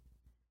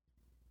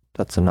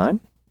 That's a 9?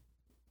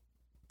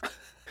 Is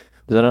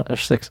that a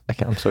 6?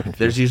 I'm so confused.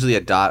 There's usually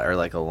a dot or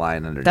like a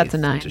line underneath That's a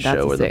 9. to That's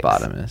show a where the 6.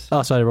 bottom is.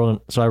 Oh, so I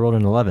rolled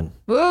an 11.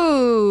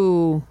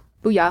 Woo!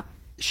 Booyah.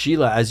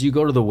 Sheila, as you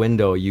go to the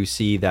window, you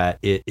see that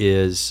it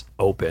is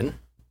open.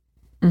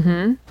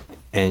 Mm-hmm.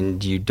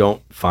 And you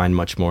don't find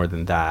much more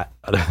than that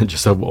other than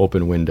just an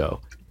open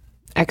window.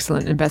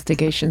 Excellent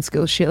investigation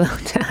skills, Sheila.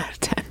 10 out of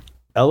 10.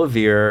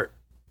 Elevere,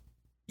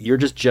 you're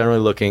just generally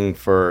looking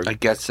for I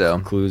guess so.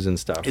 clues and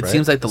stuff, It right?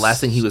 seems like the last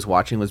thing he was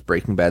watching was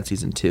Breaking Bad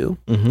season 2.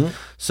 Mm-hmm.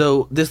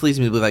 So this leads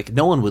me to be like,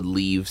 no one would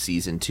leave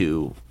season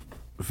 2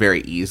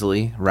 very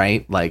easily,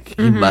 right? Like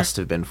he must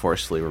have been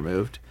forcefully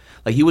removed.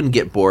 Like you wouldn't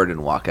get bored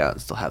and walk out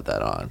and still have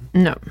that on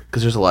No.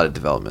 because there's a lot of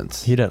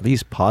developments, He'd at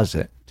least pause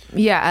it.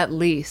 Yeah, at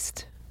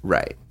least.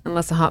 right?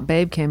 Unless a hot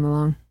babe came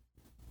along.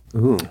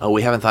 Ooh. Oh,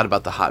 we haven't thought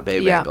about the hot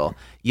babe Yeah. angle.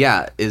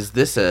 Yeah, is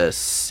this a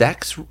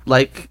sex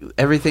like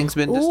everything's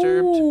been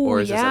disturbed, Ooh, or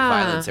is this a yeah.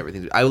 violence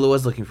everything? I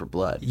was looking for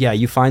blood. Yeah,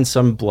 you find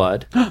some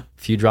blood, a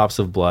few drops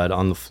of blood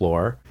on the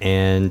floor,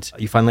 and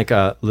you find like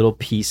a little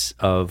piece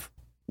of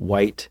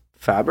white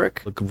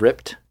fabric, like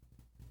ripped,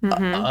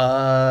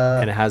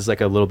 and it has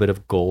like a little bit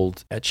of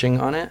gold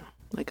etching on it.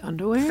 Like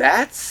underwear?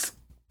 That's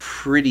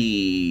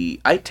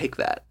pretty. I take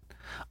that.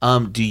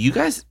 Do you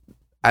guys?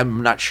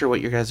 I'm not sure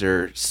what your guys'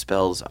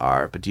 spells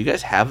are, but do you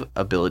guys have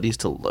abilities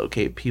to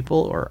locate people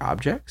or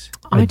objects?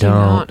 I do don't.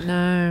 not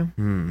know. Let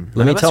None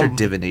me of us tell- are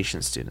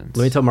divination students.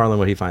 Let me tell Marlon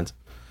what he finds.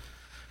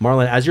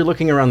 Marlon, as you're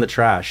looking around the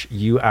trash,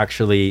 you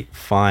actually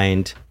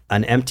find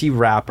an empty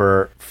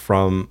wrapper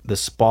from the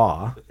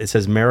spa. It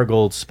says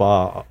Marigold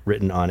Spa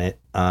written on it,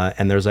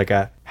 and there's like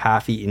a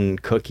half-eaten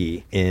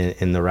cookie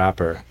in the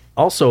wrapper.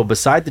 Also,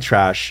 beside the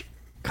trash,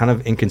 kind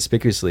of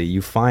inconspicuously,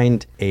 you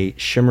find a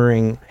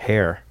shimmering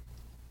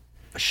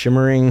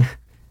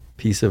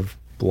piece of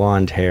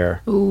blonde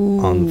hair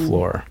on the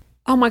floor.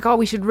 Oh my god,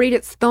 we should read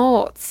its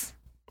thoughts.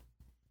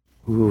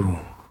 Ooh.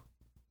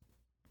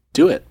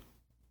 Do it.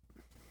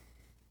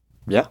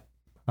 Yeah.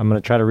 I'm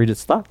going to try to read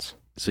its thoughts.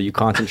 So you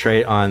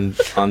concentrate on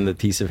the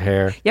piece of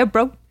hair, Yeah,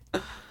 bro.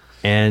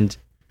 and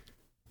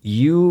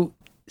you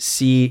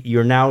see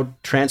you're now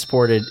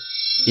transported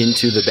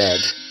into the bed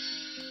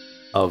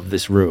of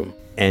this room,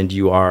 and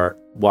you are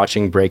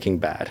watching Breaking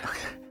Bad.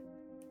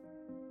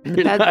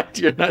 You're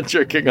not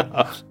jerking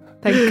off.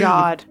 Thank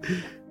God.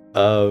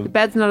 The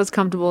bed's not as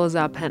comfortable as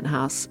our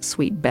penthouse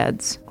suite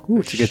beds. Ooh,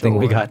 it's a good thing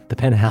we Sure. got the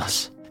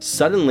penthouse.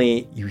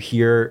 Suddenly, you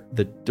hear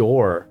the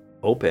door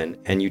open,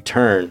 and you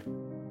turn,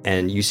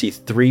 and you see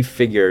 3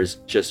 figures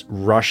just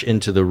rush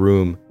into the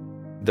room.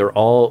 They're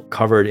all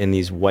covered in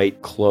these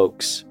white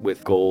cloaks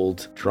with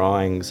gold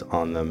drawings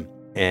on them,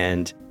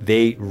 and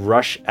they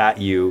rush at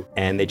you,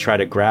 and they try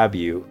to grab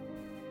you,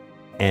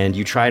 and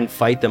you try and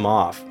fight them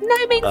off.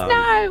 No means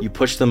no. You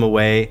push them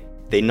away.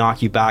 They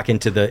knock you back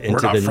into the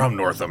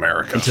North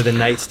America. into the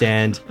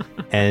nightstand,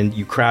 and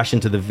you crash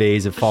into the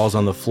vase. It falls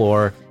on the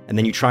floor, and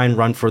then you try and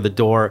run for the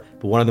door,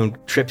 but one of them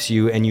trips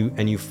you, and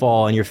you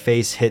fall, and your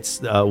face hits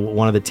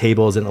one of the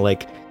tables, and it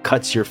like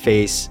cuts your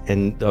face,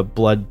 and the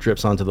blood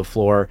drips onto the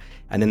floor.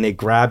 And then they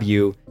grab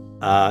you,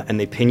 and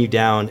they pin you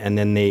down, and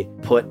then they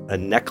put a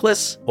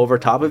necklace over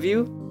top of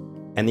you,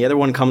 and the other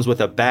one comes with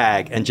a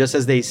bag. And just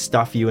as they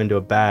stuff you into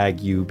a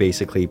bag, you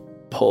basically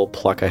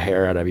pluck a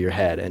hair out of your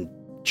head and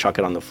chuck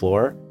it on the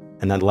floor.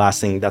 And then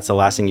that's the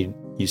last thing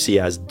you see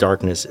as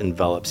darkness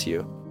envelops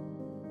you.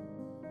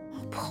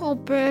 Poor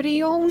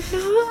Birdie. Oh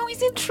no,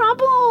 he's in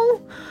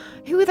trouble.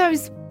 Who are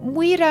those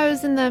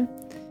weirdos in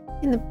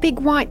the big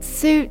white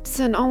suits?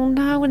 And oh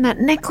no, and that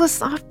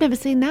necklace. I've never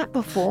seen that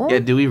before. Yeah,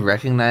 do we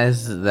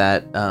recognize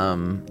that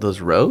those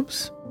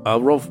robes?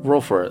 Roll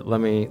for it.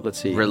 Let's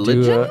see.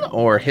 Religion Do a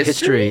or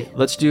history?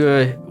 Let's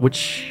do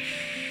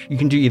you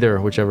can do either,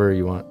 whichever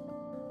you want.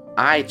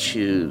 I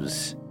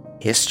choose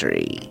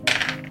history.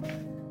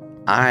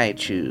 I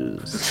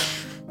choose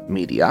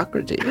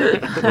mediocrity.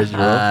 Where's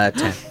your roll?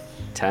 10.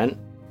 10.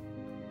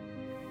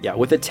 Yeah,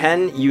 with a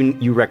 10,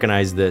 you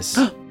recognize this.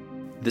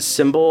 The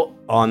symbol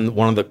on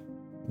one of the.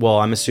 Well,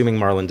 I'm assuming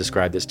Marlon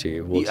described this to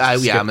you. We'll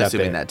skip I'm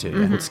assuming bit. that too.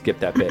 Yeah. Let's skip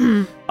that bit.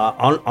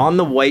 On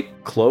the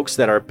white cloaks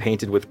that are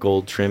painted with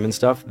gold trim and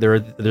stuff,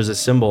 there's a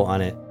symbol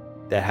on it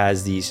that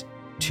has these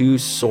 2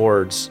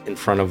 swords in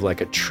front of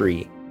like a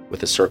tree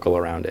with a circle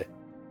around it.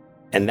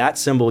 And that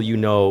symbol, you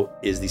know,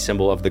 is the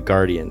symbol of the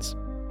Guardians.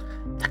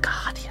 The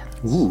Guardians.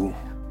 Ooh.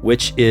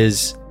 Which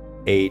is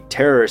a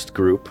terrorist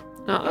group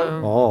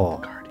Uh-oh.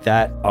 Oh.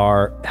 that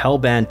are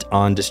hell-bent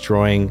on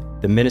destroying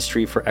the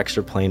Ministry for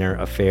Extraplanar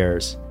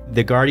Affairs.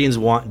 The Guardians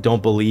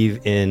don't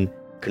believe in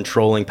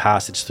controlling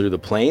passage through the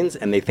planes,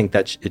 and they think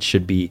that it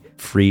should be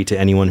free to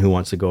anyone who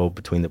wants to go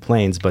between the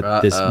planes.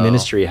 But this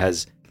ministry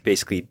has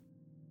basically,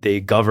 they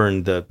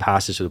govern the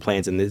passage through the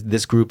planes, and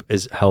this group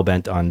is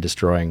hell-bent on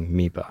destroying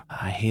MIPA.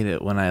 I hate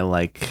it when I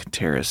like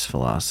terrorist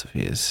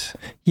philosophies.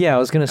 Yeah, I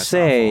was gonna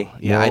say. Awful.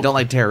 Yeah, I don't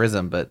like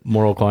terrorism, but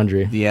Moral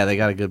quandary. yeah, they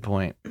got a good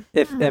point.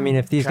 If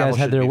these Travel guys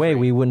had should their be way,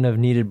 free. we wouldn't have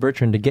needed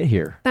Bertrand to get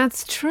here.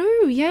 That's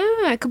true.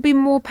 Yeah, it could be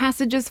more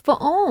passages for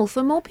all,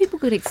 so more people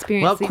could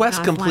experience. Well, these quest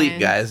nice complete,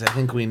 lands. guys. I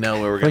think we know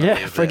where we're going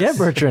to Forget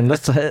Bertrand.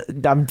 Let's.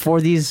 I'm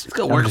for these. Let's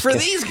go I'm work just for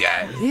kidding. these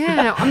guys.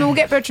 Yeah, I mean, we'll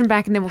get Bertrand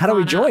back, and then we'll. How do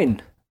we find out.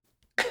 join?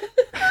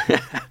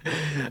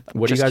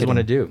 What do you Just guys want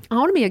to kidding. do? I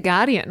want to be a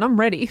guardian. I'm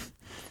ready.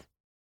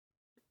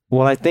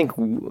 Well, I think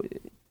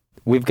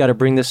we've got to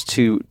bring this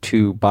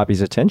to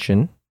Bobby's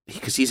attention.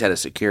 Because he's had a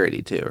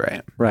security too,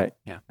 right? Right.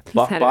 He's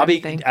had Bobby,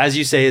 everything. as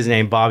you say his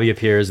name, Bobby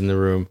appears in the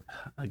room.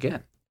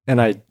 Again.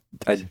 And I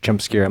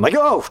jump scare. I'm like,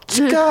 oh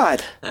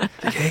God.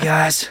 Like, hey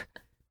guys,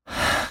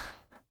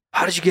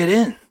 how did you get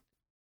in?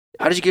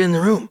 How did you get in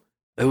the room?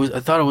 I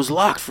thought it was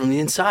locked from the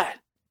inside.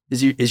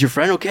 Is your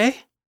friend okay?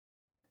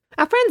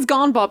 Our friend's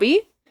gone,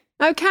 Bobby.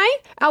 Okay?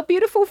 Our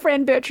beautiful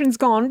friend Bertrand's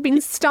gone, been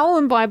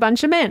stolen by a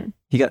bunch of men.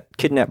 He got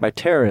kidnapped by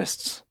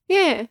terrorists.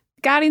 Yeah.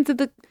 Guardians of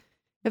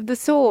the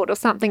sword or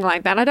something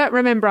like that. I don't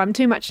remember. I'm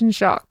too much in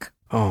shock.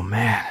 Oh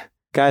man.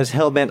 Guys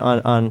hell bent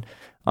on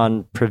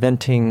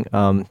preventing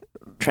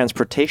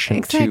transportation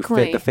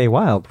Exactly. to the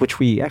Feywild, which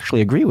we actually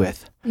agree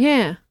with.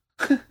 Yeah.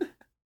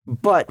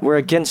 But we're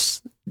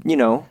against,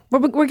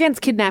 We're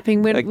against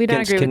kidnapping. We don't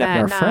Against agree with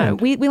kidnapping that. our No.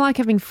 friend. We like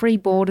having free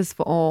borders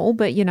for all,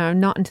 but,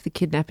 not into the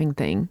kidnapping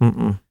thing.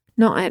 Mm-mm.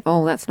 Not at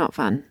all. That's not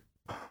fun.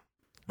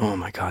 Oh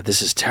my God.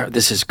 This is terrible.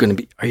 This is going to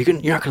be. You're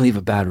not going to leave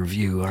a bad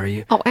review, are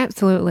you? Oh,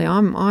 absolutely.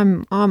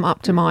 I'm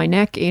up to my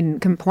neck in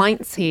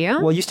complaints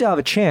here. Well, you still have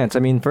a chance. I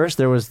mean, first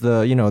there was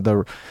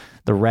the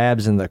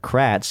Rabs and the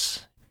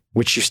Krats,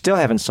 which you still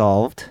haven't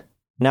solved.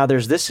 Now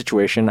there's this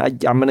situation. I'm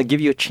going to give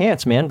you a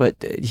chance, man, but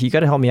you got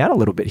to help me out a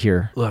little bit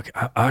here. Look,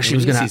 I She actually was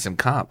was going to going see some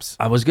cops.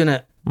 I was going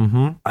to.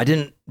 Mm-hmm. I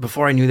didn't.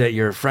 Before I knew that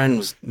your friend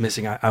was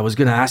missing, I was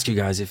going to ask you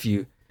guys if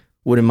you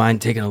wouldn't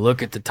mind taking a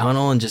look at the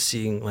tunnel and just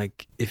seeing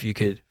like if you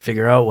could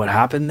figure out what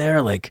happened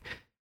there. Like,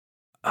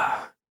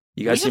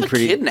 you guys We seem have a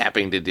pretty.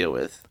 kidnapping to deal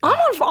with. I'm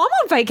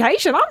on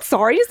vacation. I'm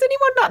sorry. Does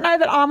anyone not know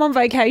that I'm on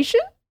vacation?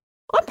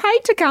 I'm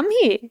paid to come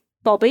here,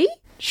 Bobby.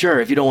 Sure,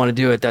 if you don't want to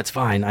do it, that's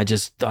fine. I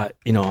just thought,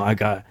 I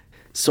got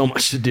so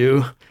much to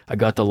do. I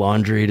got the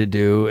laundry to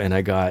do, and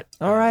I got.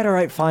 All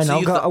right, fine.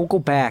 So I'll go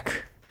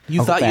back. You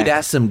I'll go thought you'd back.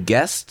 ask some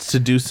guests to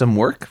do some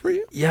work for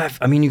you? Yeah,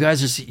 I mean, you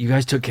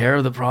guys took care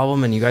of the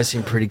problem, and you guys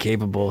seem pretty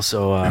capable.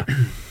 So,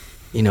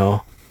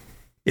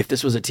 if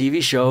this was a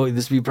TV show,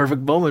 this would be a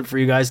perfect moment for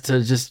you guys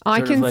to just. I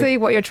sort of, can like- see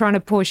what you're trying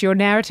to push, your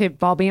narrative,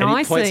 Bobby. And I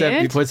he points see at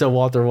it. he points at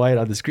Walter White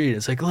on the screen.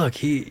 It's like, look,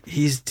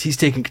 he's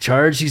taking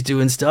charge. He's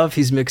doing stuff.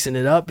 He's mixing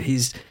it up.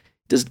 He's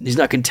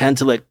not content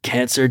to let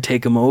cancer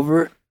take him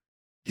over.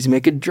 He's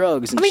making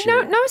drugs. And I mean,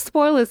 shit. no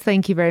spoilers.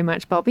 Thank you very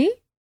much, Bobby.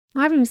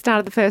 I haven't even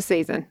started the first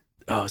season.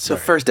 Oh, It's the sorry.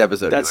 first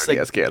episode. That's That's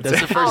like cancer.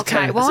 that's the first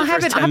Okay, 10. well, I that's the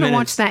first haven't 10 minutes.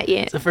 watched that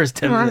yet. It's the first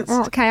 10 All right, minutes.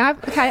 well, okay,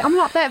 I'm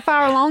not that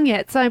far along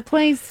yet, so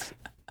please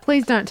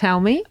don't tell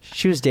me.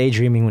 She was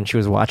daydreaming when she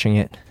was watching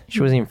it.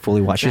 She wasn't even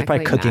fully watching. She was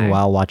probably Exactly, cooking no.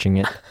 while watching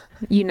it.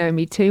 You know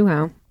me too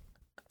well.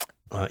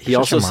 He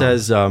also Such a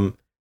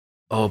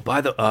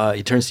says,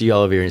 he turns to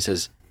Yellowbeard and he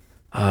says,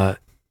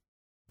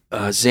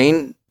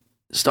 Zane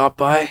stopped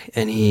by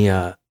and he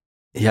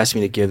asked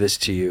me to give this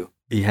to you.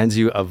 He hands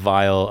you a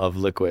vial of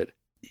liquid.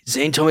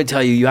 Zane told me to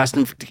tell you, you asked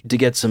him to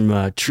get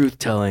some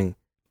truth-telling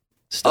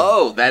stuff.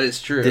 Oh, that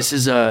is true. This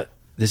is a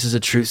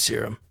truth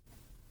serum.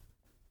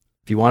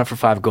 If you want it for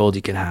 5 gold,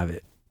 you can have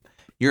it.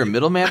 You're a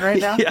middleman right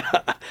now?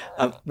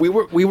 Yeah. We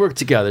work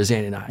together,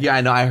 Zane and I. Yeah,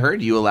 I know. I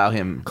heard you allow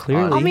him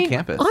Clearly. on I mean,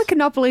 campus. I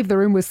cannot believe the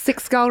room was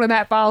 6 gold and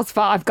that vial's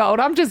 5 gold.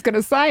 I'm just going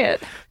to say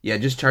it. Yeah,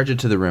 just charge it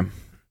to the room.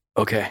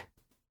 Okay.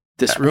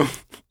 This room.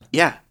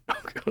 Yeah.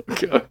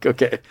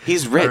 Okay.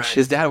 He's rich. right.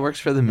 His dad works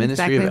for the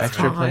Ministry Exactly, of it's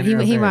fine.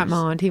 Extraplanar He won't Affairs.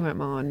 mind. He won't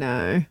mind,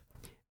 no.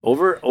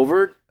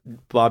 Over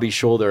Bobby's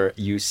shoulder,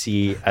 you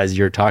see, as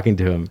you're talking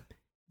to him,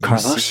 you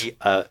Carlos? see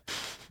a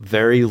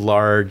very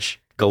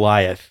large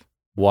Goliath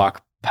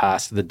walk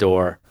past the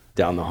door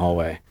down the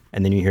hallway.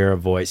 And then you hear a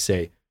voice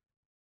say,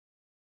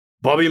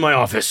 Bobby in my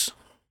office.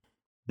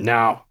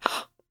 Now.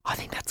 I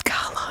think that's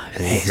Carlos.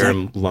 And you hear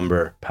him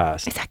lumber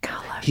past. Is that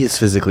Carlos? He is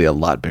physically a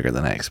lot bigger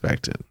than I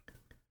expected.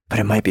 But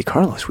it might be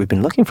Carlos. We've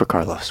been looking for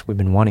Carlos. We've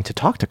been wanting to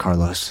talk to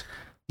Carlos.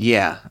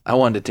 Yeah, I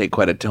wanted to take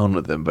quite a tone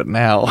with him, but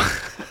now...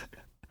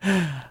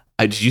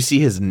 Did you see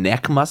his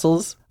neck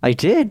muscles? I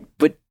did,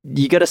 but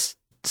you got to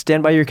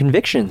stand by your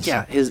convictions.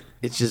 Yeah, his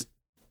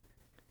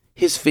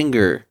His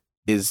finger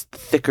is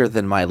thicker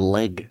than my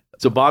leg.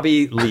 So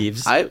Bobby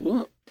leaves.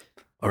 Well,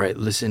 All right,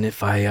 listen,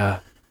 if I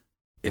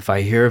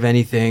hear of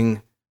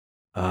anything,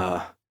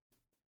 I'll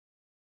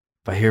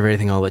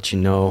let you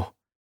know.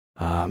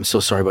 I'm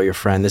so sorry about your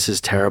friend. This is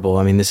terrible.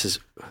 I mean, this is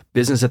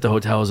business at the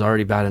hotel is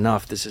already bad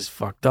enough. This is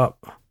fucked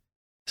up.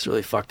 It's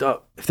really fucked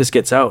up. If this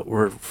gets out,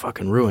 we're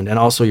fucking ruined. And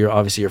also, you're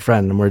obviously your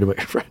friend. I'm worried about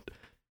your friend.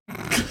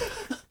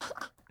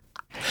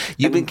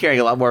 you've been caring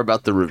a lot more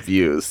about the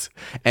reviews.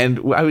 And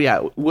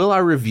will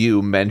our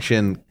review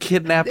mention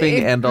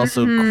kidnapping and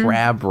also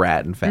crab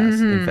rat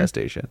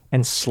infestation?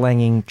 And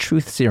slanging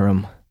truth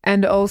serum.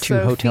 And To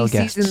also hotel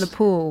feces in guests. the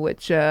pool,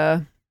 which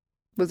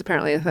was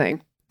apparently a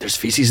thing. There's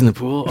feces in the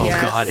pool? Oh,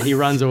 Yes. God. And he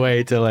runs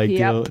away to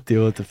Yep.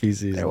 deal with the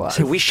feces.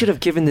 So we should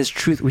have given this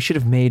truth. We should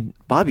have made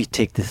Bobby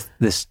take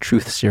this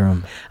truth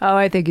serum. Oh,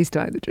 I think he's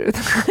telling the truth.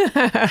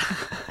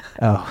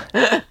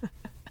 Oh,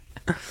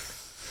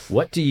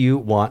 What do you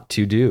want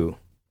to do?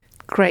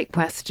 Great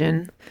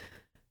question.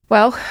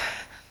 Well,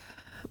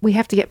 we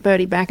have to get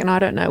Birdie back, and I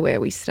don't know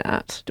where we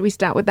start. Do we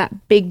start with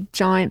that big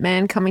giant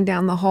man coming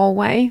down the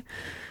hallway?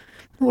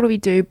 What do we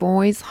do,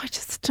 boys? I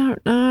just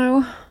don't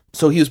know.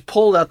 So he was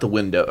pulled out the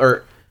window,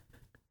 or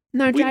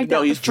No, dragged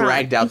out he's the front.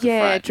 dragged out the yeah,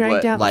 front.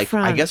 dragged But, out like, the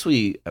front. I guess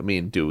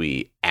do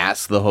we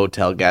ask the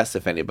hotel guests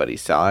if anybody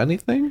saw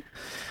anything?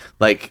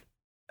 Like,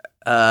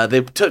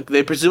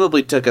 they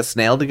presumably took a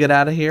snail to get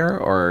out of here,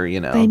 or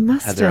They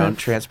must had their own have.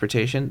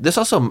 transportation. This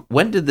also,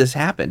 when did this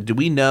happen? Do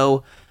we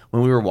know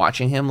when we were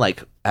watching him?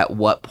 Like, at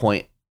what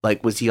point?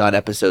 Like, was he on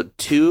episode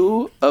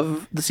 2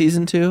 of the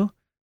season 2?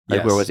 Like,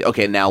 Yes. where was he?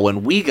 Okay, now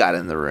when we got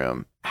in the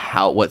room,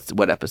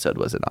 what episode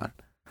was it on?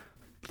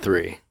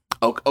 3.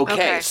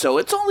 Okay, so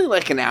it's only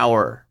like an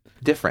hour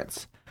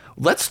difference.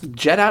 Let's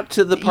jet out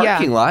to the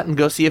parking lot and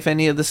go see if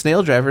any of the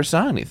snail drivers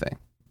saw anything.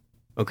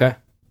 Okay.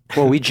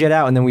 well, we jet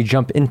out and then we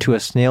jump into a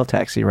snail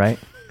taxi, right?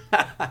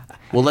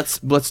 Well, let's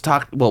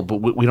talk. Well, but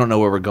we don't know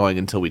where we're going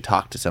until we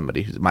talk to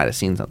somebody who might have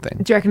seen something.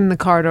 Do you reckon in the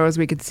corridors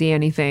we could see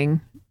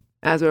anything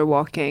as we're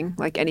walking?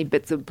 Like any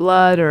bits of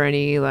blood or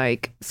any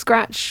like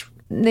scratch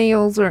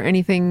nails or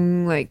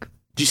anything like...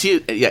 Do you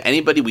see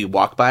anybody we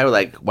walk by with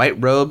like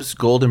white robes,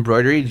 gold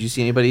embroidery? Did you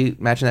see anybody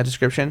matching that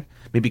description?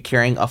 Maybe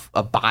carrying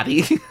a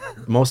body?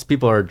 Most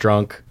people are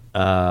drunk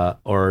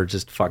or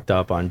just fucked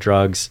up on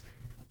drugs.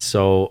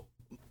 So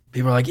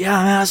people are like,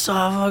 yeah, man,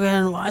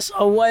 I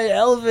saw a white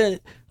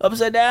elephant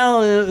upside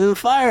down in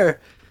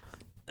fire.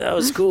 That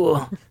was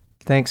cool.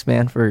 Thanks,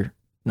 man, for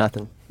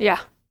nothing. Yeah.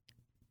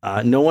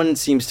 No one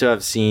seems to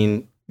have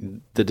seen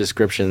the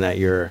description that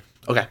you're.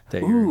 Okay.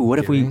 Ooh, what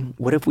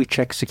if we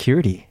check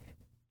security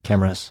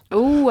cameras?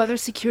 Ooh, other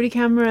security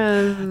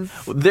cameras.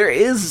 There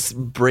is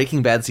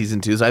Breaking Bad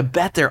season 2, so I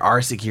bet there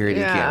are security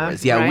Yeah,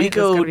 cameras. Yeah, right? we There's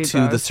go gotta be to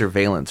both. the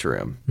surveillance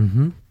room.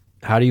 Mm-hmm.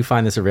 How do you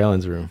find the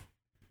surveillance room?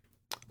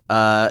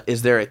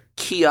 Is there a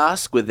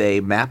kiosk with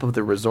a map of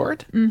the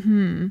resort?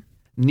 Mm-hmm.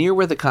 Near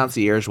where the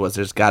concierge was,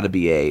 there's got to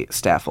be a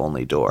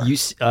staff-only door.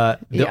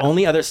 The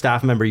only other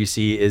staff member you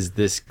see is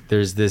this.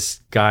 There's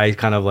this guy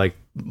kind of like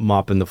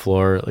mopping the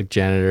floor, like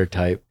janitor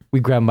type. We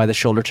grab him by the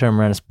shoulder, turn him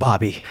around. It's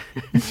Bobby.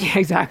 Yeah,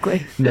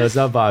 exactly. No, it's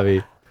not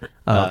Bobby.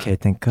 Okay,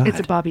 thank God. It's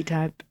a Bobby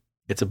type.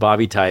 It's a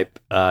Bobby type.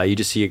 You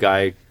just see a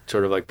guy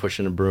sort of like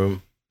pushing a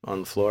broom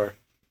on the floor,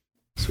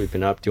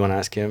 sweeping up. Do you want to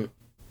ask him?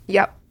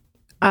 Yep.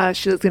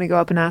 Sheila's going to go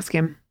up and ask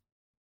him.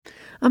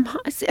 Hi,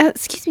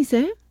 excuse me,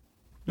 sir.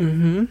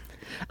 Mm-hmm.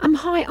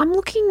 Hi. I'm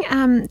looking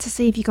to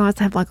see if you guys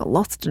have like a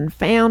lost and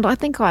found. I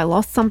think I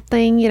lost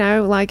something,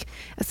 like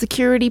a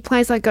security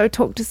place. I go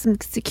talk to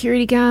some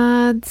security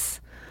guards.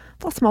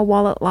 Lost my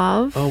wallet,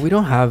 love. Oh, we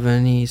don't have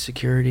any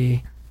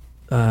security,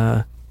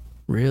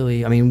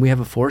 really. I mean, we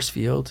have a force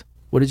field.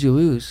 What did you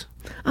lose?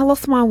 I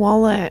lost my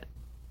wallet.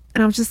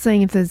 And I was just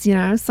seeing if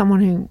there's,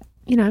 someone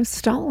who,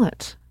 stole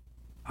it.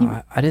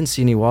 I didn't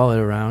see any wallet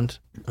around.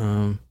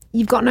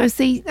 You've got no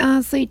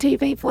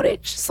CCTV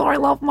footage? Sorry,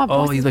 love, my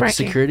boss You is like a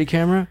breaking. security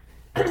camera?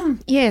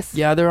 Yes.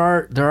 Yeah, there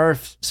are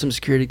some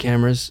security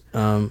cameras.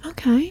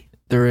 Okay.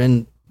 They're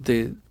in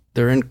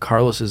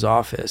Carlos's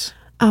office.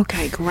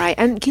 Okay, great.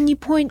 And can you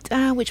point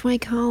which way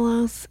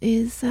Carlos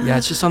is? Yeah,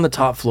 it's just on the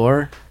top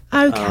floor.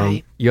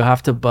 Okay. You'll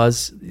have to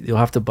buzz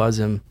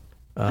him.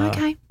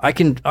 Okay. I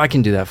can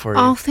do that for you.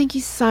 Oh, thank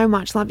you so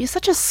much, love. You're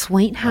such a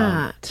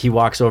sweetheart. He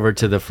walks over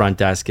to the front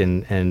desk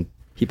and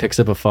he picks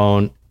up a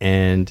phone,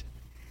 and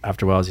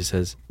after a while he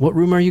says, "What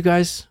room are you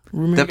guys?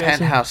 The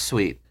penthouse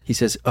suite. He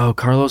says, "Oh,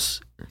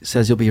 Carlos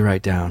says you'll be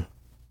right down.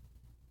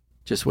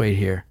 Just wait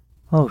here."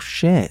 Oh,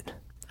 shit.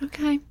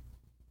 Okay.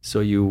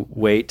 So you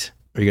wait.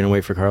 Are you gonna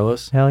wait for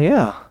Carlos? Hell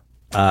yeah.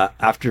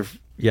 After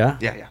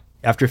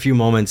a few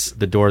moments,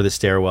 the door of the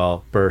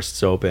stairwell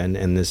bursts open,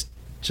 and this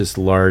just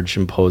large,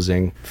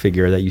 imposing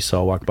figure that you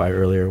saw walk by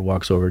earlier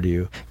walks over to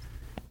you.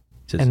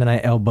 Says, And then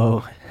I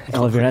elbow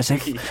elevator and I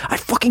say, I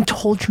fucking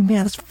told you,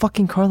 man, that's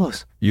fucking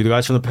Carlos. "You the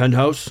guys from the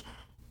penthouse?"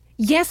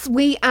 Yes,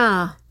 we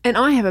are. And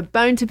I have a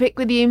bone to pick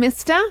with you,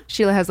 mister.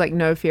 Sheila has like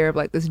no fear of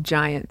like this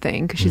giant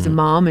thing because she's a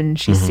mom and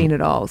she's seen it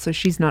all. So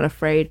she's not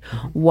afraid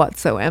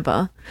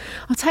whatsoever.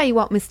 I'll tell you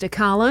what, Mr.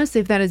 Carlos,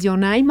 if that is your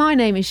name, my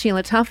name is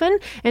Sheila Tuffin.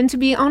 And to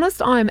be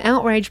honest, I am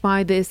outraged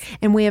by this.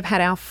 And we have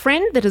had our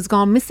friend that has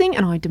gone missing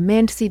and I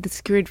demand to see the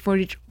security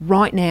footage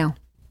right now.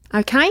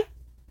 Okay?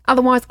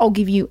 Otherwise, I'll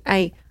give you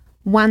a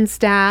 1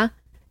 star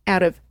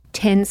out of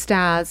 10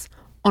 stars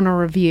on a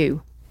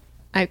review.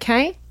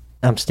 Okay?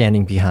 I'm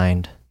standing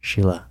behind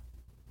Sheila,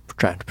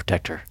 trying to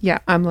protect her Yeah,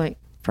 I'm like,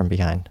 from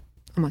behind.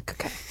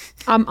 okay.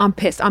 I'm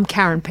pissed. I'm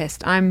Karen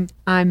pissed. I'm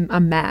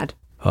mad.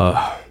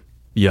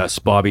 Yes,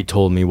 Bobby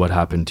told me what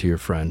happened to your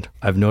friend.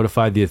 I've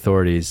notified the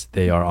authorities.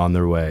 They are on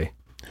their way.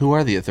 Who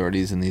are the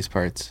authorities in these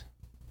parts?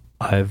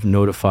 I've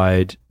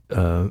notified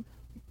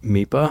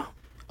MIPA,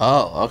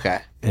 Oh,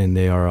 okay. and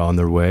they are on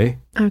their way.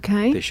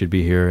 Okay. They should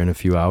be here in a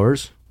few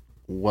hours.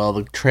 Well,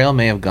 the trail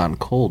may have gone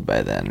cold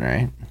by then,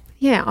 right?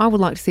 Yeah, I would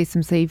like to see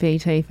some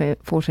CVT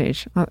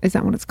footage. Is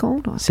that what it's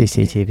called? Or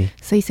CCTV.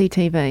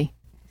 CCTV.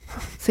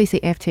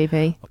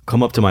 CCFTV.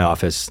 Come up to my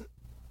office.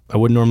 I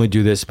wouldn't normally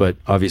do this, but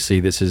obviously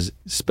this is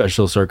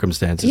special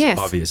circumstances. Yes.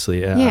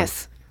 Obviously.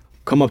 Yes.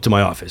 Come up to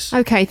my office.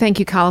 Okay, thank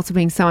you, Carlos, for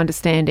being so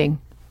understanding.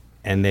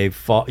 And you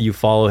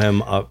follow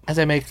him up. As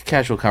I make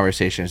casual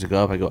conversations to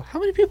go up, I go, "How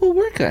many people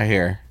work out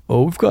here?"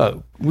 Oh,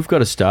 we've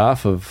got a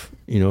staff of,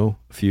 a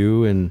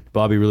few, and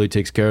Bobby really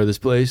takes care of this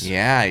place.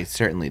 Yeah, he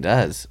certainly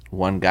does.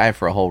 One guy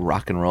for a whole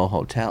rock and roll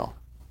hotel.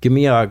 Give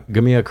me a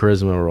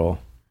charisma roll.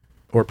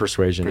 Or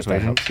persuasion. If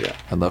that helps, yeah.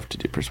 I'd love to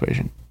do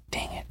persuasion.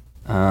 Dang it.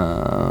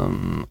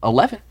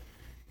 11.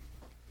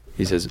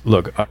 He says,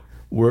 "Look,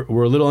 we're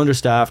a little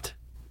understaffed.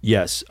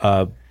 Yes,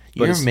 but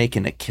You're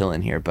making a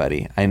killing here,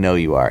 buddy. I know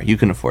you are. You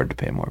can afford to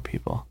pay more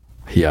people.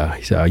 yeah."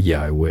 He said,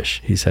 "Yeah, I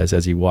wish." He says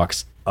as he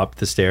walks up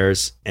the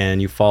stairs,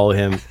 and you follow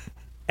him,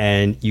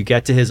 and you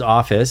get to his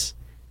office,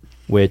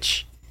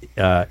 which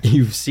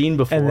you've seen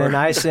before. And then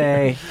I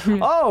say,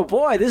 "Oh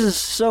boy, this is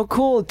so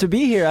cool to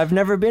be here. I've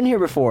never been here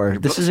before.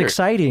 This is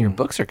exciting."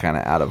 Books are kind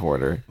of out of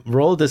order.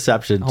 Roll a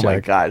deception Oh my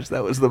check. gosh,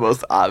 that was the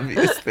most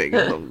obvious thing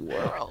in the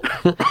world.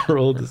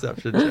 Roll a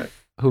deception check.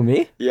 Who,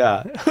 me?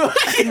 Yeah,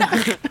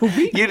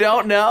 You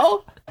don't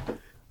know? I'm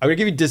gonna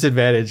give you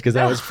disadvantage because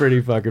that was pretty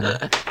fucking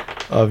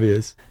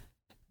obvious.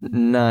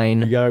 9.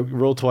 You gotta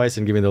roll twice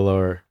and give me the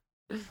lower.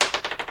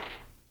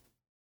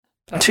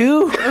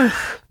 2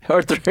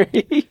 or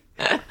 3.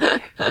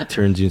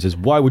 Turns you and says,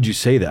 "Why would you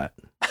say that?"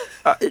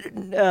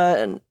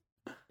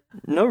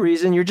 No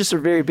reason. You're just a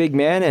very big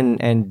man,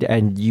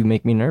 and you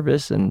make me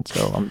nervous, and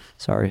so I'm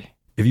sorry.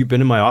 Have you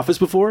been in my office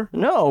before?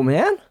 No,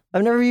 man.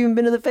 I've never even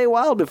been to the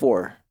Feywild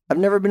before. I've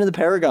never been to the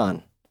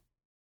Paragon.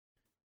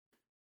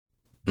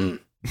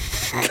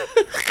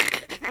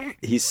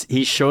 He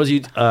shows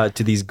you to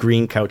these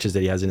green couches that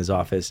he has in his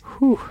office,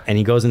 and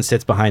he goes and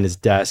sits behind his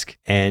desk,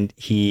 and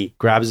he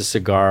grabs a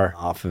cigar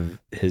off of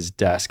his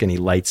desk and he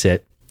lights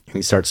it and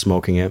he starts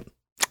smoking it,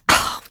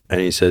 and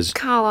he says,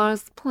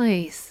 Carlos,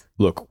 please.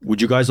 "Look,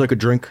 would you guys like a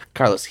drink?"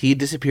 Carlos, he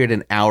disappeared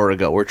an hour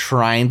ago. We're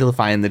trying to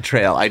find the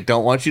trail. I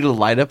don't want you to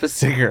light up a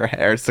cigarette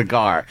or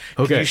cigar.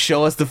 Can Okay. you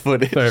show us the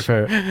footage?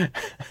 Fair.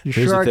 You Here's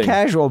sure the are thing.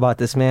 casual about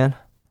this, man.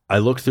 I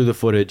looked through the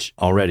footage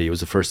already. It was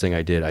the first thing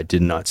I did. I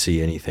did not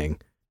see anything.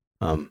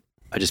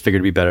 I just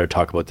figured it'd be better to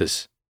talk about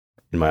this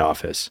in my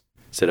office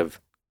instead of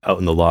out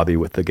in the lobby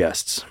with the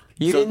guests.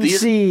 You So didn't these-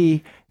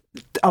 see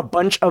a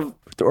bunch of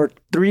or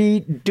 3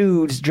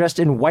 dudes dressed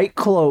in white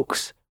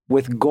cloaks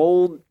with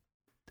gold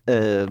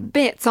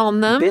Bits on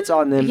them. bits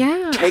on them.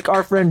 Yeah. Take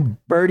our friend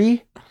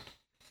Birdie.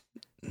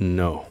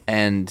 No.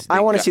 And I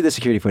they want to got- see the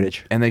security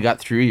footage. And they got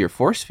through your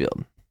force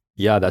field.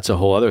 Yeah, that's a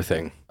whole other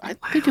thing. I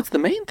think it's the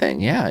main thing.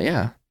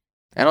 Yeah.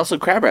 And also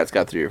Crab Rats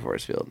got through your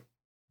force field.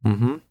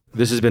 Mm-hmm.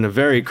 This has been a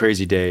very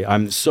crazy day.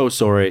 I'm so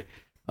sorry.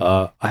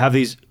 I have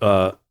these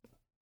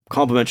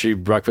complimentary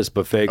breakfast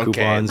buffet Okay,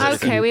 coupons.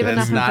 that's- Okay, we have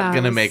that's enough of not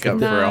gonna those. make up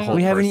for a No. whole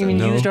We haven't person. even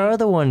No. used our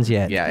other ones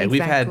yet. Yeah, and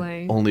we've had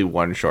Exactly. only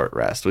one short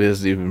rest. We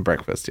haven't even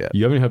breakfast yet.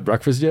 You haven't had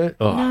breakfast yet?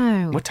 Oh,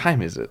 No. What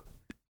time is it?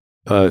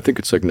 I think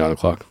it's like 9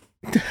 o'clock.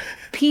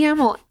 PM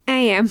or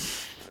AM?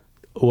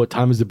 What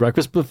time is the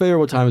breakfast buffet or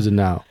what time is it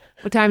now?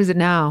 What time is it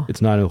now?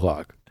 It's 9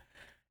 o'clock.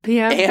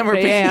 PM? AM or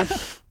PM?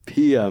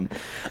 PM.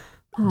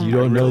 Oh, You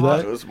don't know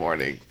It that? was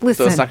morning.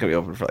 Listen. So it's not going to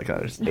be open for like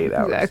another 8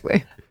 hours.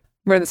 Exactly.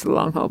 We're in this for the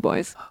long haul,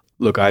 boys.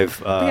 Look,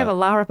 I've I have a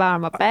Lara bar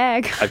in my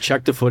bag. I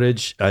checked the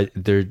footage. I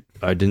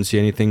didn't see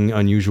anything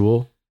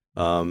unusual.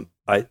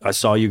 I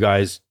saw you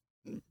guys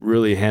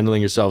really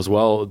handling yourselves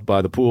well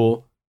by the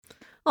pool.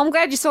 I'm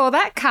glad you saw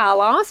that,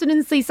 Carlos. I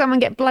didn't see someone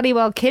get bloody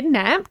well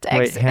kidnapped.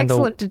 Wait, handle-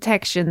 Excellent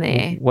detection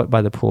there. What,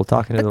 by the pool?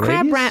 Talking to The the crab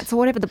ladies? rats or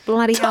whatever the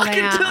bloody hell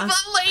they Talking to are.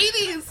 the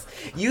ladies.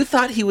 You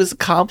thought he was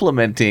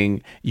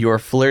complimenting your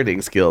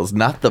flirting skills,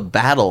 not the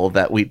battle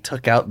that we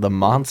took out the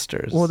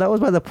monsters. Well, that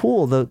was by the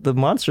pool. The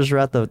monsters were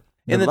at the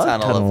in the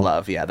love tunnel of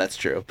love. Yeah, that's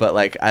true. But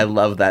like, I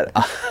love that.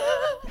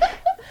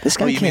 This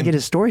guy you can't mean get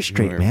his story You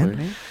straight, were man.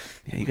 flirting?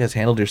 Yeah, you guys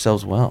handled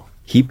yourselves well.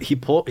 He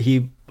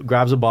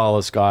grabs a bottle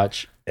of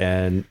scotch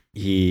and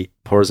he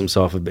pours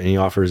himself and he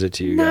offers it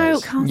to you No,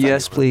 guys. can't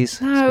Yes,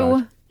 please. No.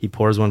 Scotch. He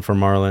pours one for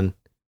Marlon.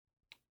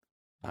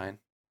 Fine.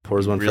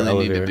 Pours one really for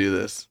need Elevere. to do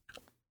this.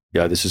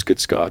 Yeah, this is good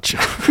scotch.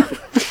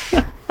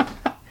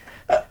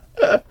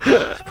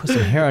 Put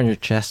some hair on your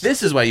chest.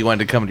 This is why you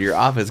wanted to come to your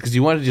office, because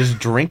you wanted to just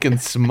drink and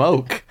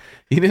smoke.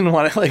 You didn't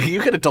want to, like, you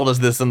could have told us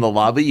this in the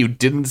lobby. You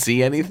didn't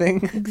see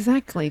anything.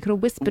 Exactly. You could have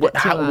whispered What, it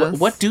to us.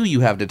 what do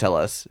you have to tell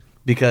us?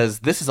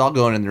 Because this is all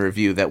going in the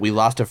review that we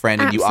lost a friend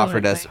and you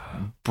offered us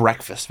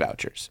breakfast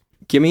vouchers.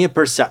 Give me a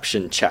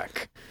perception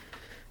check.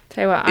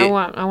 Tell you what, I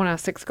want our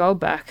 6 gold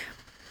back.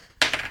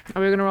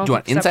 Are we going to roll Do you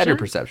want insight or perception?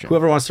 perception?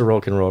 Whoever wants to roll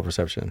can roll a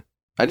perception.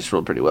 I just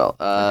rolled pretty well.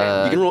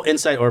 You can roll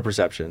insight or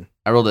perception.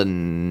 I rolled a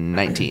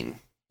 19.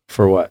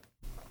 For what?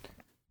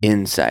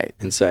 Insight.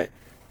 Insight.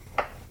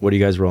 What are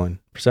you guys rolling?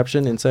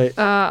 Perception, insight?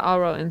 I'll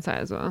roll insight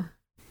as well.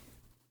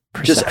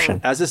 Perception.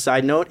 Just as a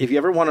side note, if you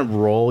ever want to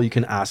roll, you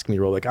can ask me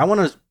to roll. Like, I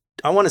want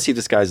to see if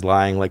this guy's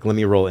lying. Like, let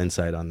me roll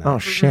insight on that. Oh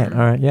shit! All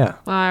right, yeah.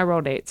 Well, I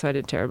rolled 8, so I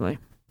did terribly.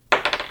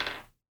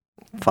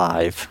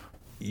 5.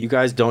 You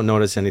guys don't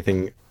notice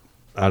anything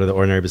out of the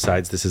ordinary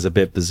besides this is a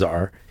bit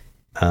bizarre.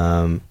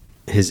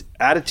 His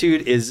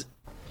attitude is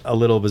a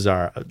little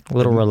bizarre. A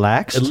little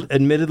relaxed.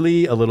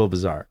 Admittedly, a little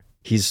bizarre.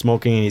 He's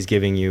smoking and he's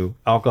giving you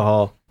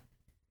alcohol.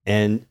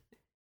 And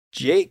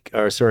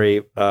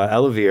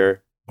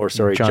Elevere,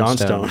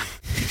 Johnstone,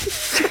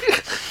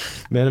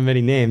 man of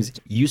many names,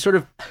 you sort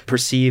of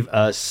perceive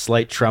a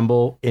slight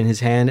tremble in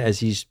his hand as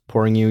he's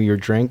pouring you your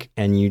drink.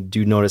 And you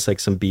do notice like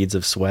some beads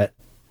of sweat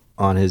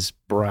on his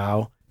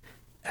brow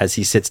as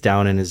he sits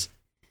down in his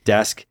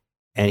desk.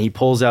 And he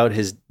pulls out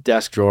his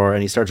desk drawer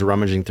and he starts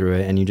rummaging through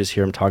it. And you just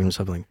hear him talking to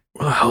himself like,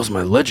 "Where the hell's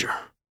my ledger?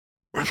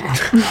 Oh,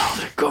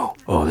 there it go.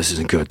 Oh, this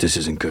isn't good. This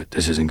isn't good.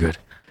 This isn't good."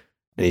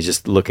 And he's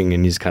just looking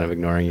and he's kind of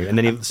ignoring you. And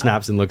then he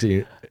snaps and looks at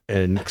you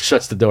and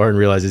shuts the door and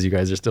realizes you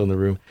guys are still in the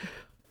room.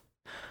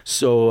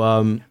 So,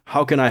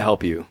 how can I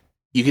help you?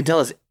 You can tell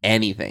us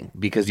anything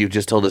because you've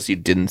just told us you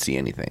didn't see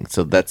anything.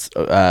 So that's,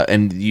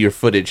 and your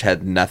footage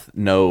had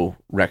no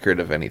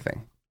record of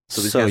anything.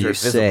 So these guys are you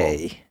visible.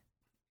 say?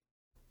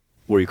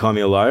 Were you calling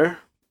me a liar?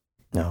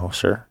 No,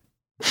 sir.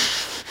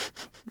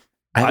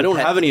 I don't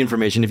have any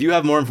information. If you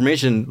have more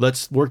information,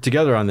 let's work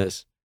together on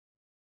this.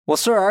 Well,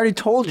 sir, I already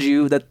told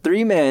you that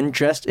 3 men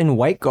dressed in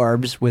white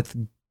garbs with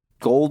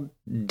gold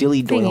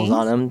dilly doilies Thingies.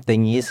 on them,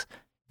 thingies,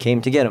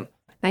 came to get him.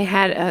 They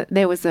had,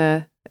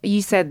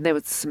 you said there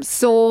was some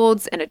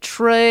swords and a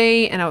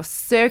tree and a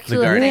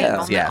circular thing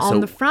Guardians, on so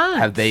the front.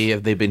 Have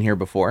they been here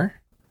before?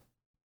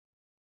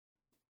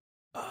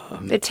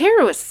 They're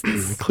terrorists.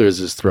 He clears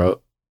his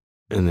throat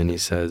and then he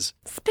says,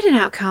 Spit it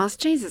out, Carlos.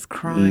 Jesus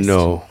Christ.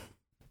 "No."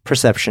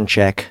 Perception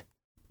check.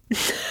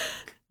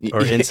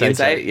 Or insight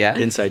check. Yeah.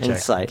 Insight check.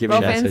 Insight. Give me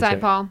Roll an for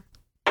insight insight,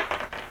 check.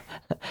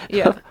 Paul.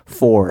 Yeah.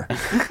 4.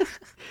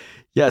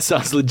 Yeah,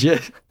 sounds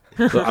legit.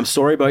 Look, I'm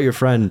sorry about your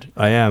friend.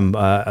 I am.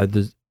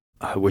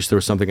 I wish there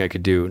was something I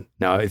could do.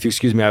 Now, if you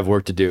excuse me, I have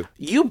work to do.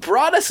 You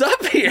brought us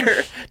up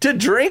here to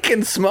drink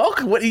and smoke.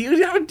 What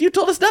you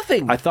told us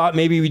nothing. I thought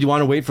maybe we'd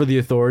want to wait for the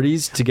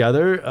authorities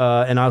together,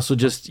 and also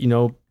just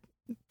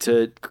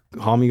to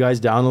calm you guys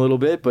down a little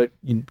bit. But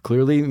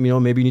clearly,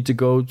 maybe you need to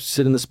go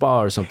sit in the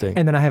spa or something.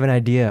 And then I have an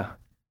idea.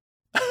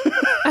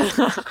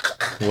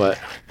 What?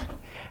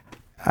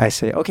 I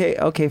say,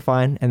 okay,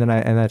 fine. And then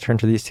I turn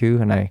to these two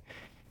and I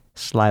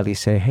slyly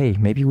say, hey,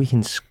 maybe we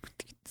can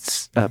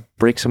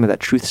break some of that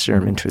truth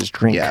serum into his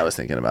drink. Yeah, I was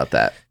thinking about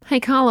that. Hey,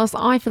 Carlos,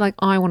 I feel like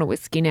I want a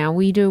whiskey now.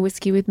 Will you do a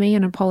whiskey with me,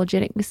 an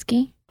apologetic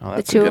whiskey? Oh, The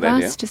that's a two of good us,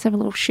 idea. just have a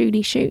little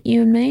shooty shoot,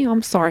 you and me.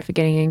 I'm sorry for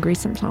getting angry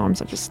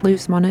sometimes. I just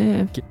lose my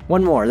nerve.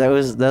 One more. That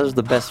was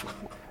the best.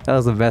 That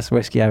was the best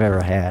whiskey I've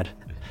ever had.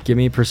 Give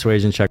me a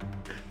persuasion check.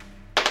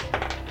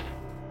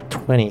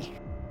 20.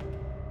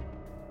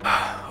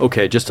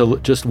 Okay, just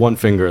one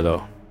finger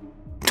though.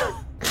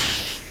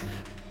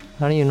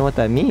 I don't even know what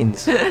that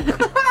means.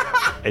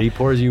 And he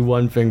pours you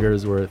one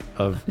finger's worth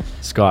of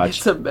scotch.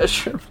 It's a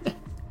measurement.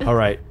 All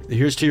right,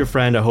 here's to your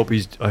friend. I hope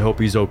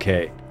he's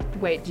okay.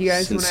 Wait, do you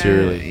guys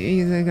Sincerely.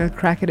 You're gonna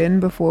crack it in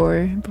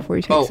before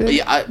he takes Oh, it?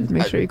 yeah.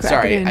 Make sure you crack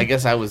sorry, it in. I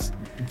guess I was.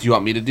 Do you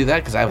want me to do that?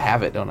 Because I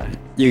have it, don't I?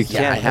 You Yeah,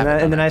 can't. I have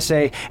it. And then I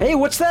say, hey,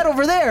 what's that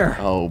over there?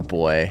 Oh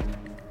boy.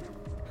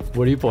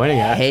 What are you pointing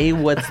at? Hey,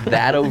 what's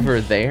that over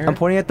there? I'm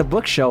pointing at the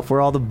bookshelf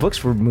where all the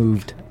books were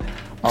moved.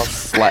 I'll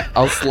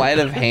sleight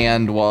of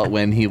hand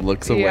when he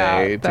looks away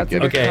Yeah, to that's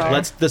get a it. good Okay, call.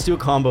 let's do a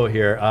combo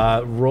here.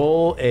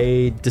 Roll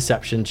a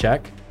deception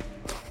check,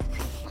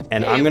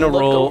 and I'm gonna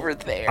look roll. over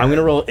there. I'm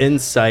gonna roll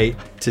insight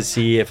to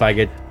see if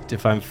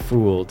I'm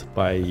fooled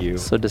by you.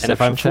 So and if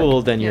deception I'm check?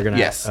 fooled, then you're gonna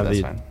Yes, have that's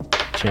the fine.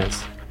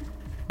 chance.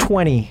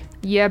 20.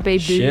 Yeah, baby.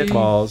 Shit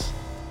balls.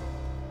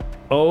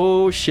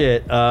 Oh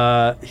shit!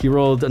 He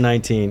rolled a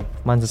 19.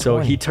 Mine's a So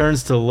 20. he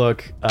turns to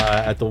look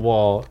at the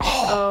wall,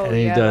 Oh, and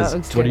he yeah, does. that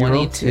looks What do good. you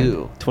roll?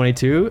 22.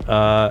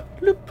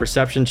 22.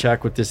 Perception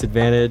check with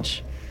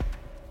disadvantage.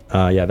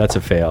 Yeah, that's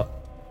a fail.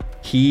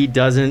 He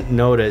doesn't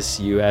notice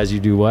you as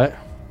you do what?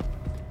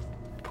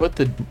 Put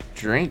the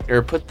drink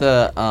or put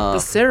the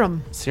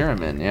serum.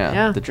 serum in. Yeah.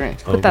 Yeah. The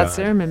drink. Put Oh, that God.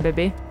 serum in,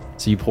 baby.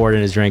 So you pour it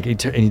in his drink,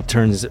 and he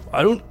turns.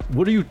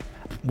 What are you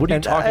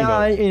talking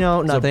about? You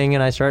know, nothing.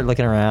 And I start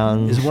looking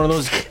around. Is it one of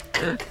those?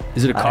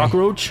 Is it a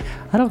cockroach?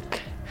 I don't.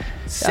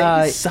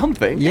 Say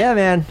something. Yeah,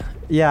 man.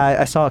 Yeah,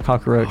 I saw a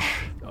cockroach.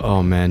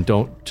 Oh man,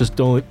 don't put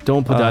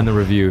that in the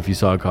review if you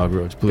saw a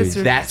cockroach, please.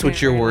 This- That's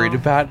what you're worried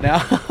about now.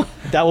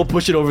 That will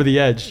push it over the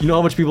edge. You know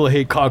how much people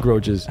hate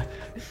cockroaches.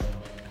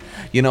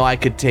 You know, I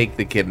could take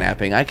the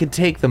kidnapping. I could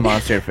take the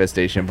monster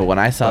infestation, but when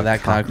I saw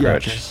that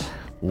cockroach, just-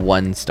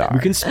 1 star. We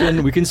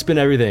can spin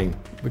everything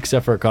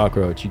except for a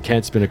cockroach. You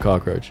can't spin a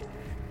cockroach.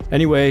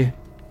 Anyway,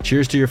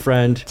 cheers to your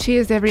friend.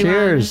 Cheers, everyone.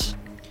 Cheers.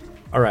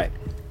 All right.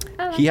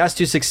 He has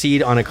to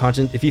succeed on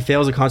if he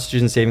fails a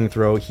Constitution saving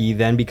throw, he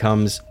then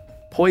becomes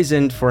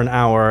poisoned for an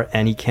hour,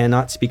 and he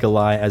cannot speak a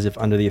lie as if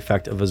under the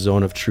effect of a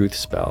Zone of Truth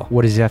spell.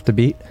 What does he have to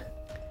beat?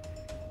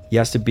 He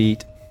has to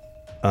beat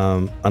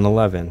an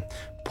 11.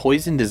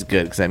 Poisoned is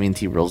good because that means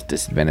he rolls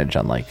disadvantage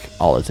on like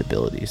all his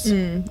abilities.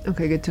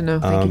 Okay, good to know.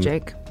 Thank you,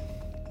 Jake.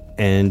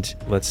 And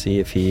let's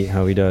see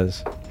how he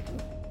does.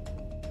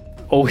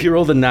 Oh, he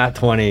rolled a nat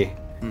 20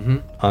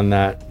 on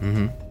that.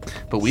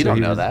 But we So don't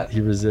he know that.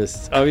 He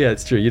resists. Oh yeah,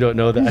 it's true. You don't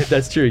know that.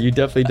 That's true. You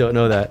definitely don't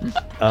know that.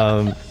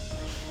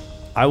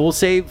 I will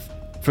say,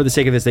 for the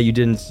sake of this, that you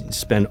didn't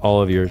spend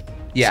all of your.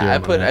 Yeah, serum I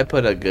on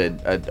put that. a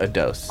good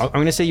dose. I'm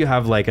gonna say you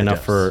have like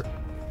enough dose. for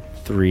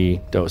 3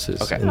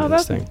 doses Okay. in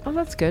this thing.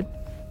 That's good.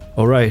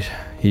 All right.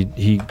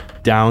 He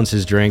downs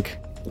his drink.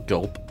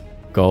 Gulp.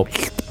 Gulp.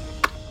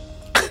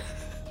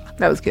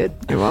 That was good.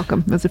 You're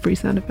welcome. That's a free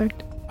sound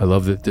effect. I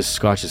love that this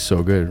scotch is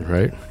so good,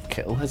 right?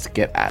 Okay, let's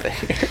get out of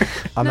here.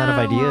 I'm out of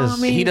ideas.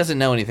 Mommy. He doesn't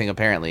know anything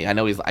apparently.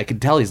 I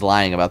could tell he's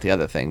lying about the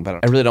other thing, but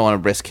I really don't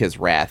want to risk his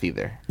wrath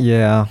either.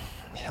 Yeah,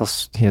 he'll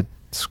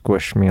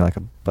squish me like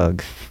a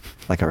bug,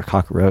 like a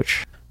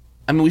cockroach.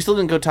 I mean, we still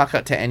didn't go talk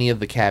to any of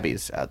the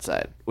cabbies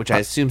outside, which I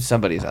assume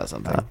somebody saw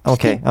something.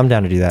 Okay, I'm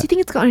down to do Do that. you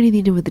think it's got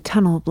anything to do with the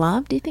Tunnel of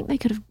Love? Do you think they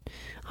could have,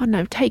 I don't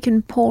know,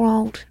 taken poor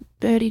old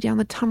Birdie down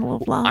the Tunnel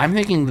of Love? I'm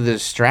thinking the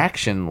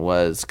distraction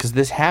was because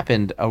this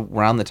happened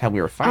around the time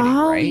we were fighting,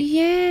 right?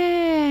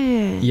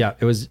 yeah. Yeah,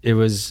 it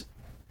was.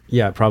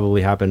 Yeah, it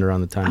probably happened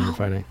around the time you were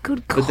fighting.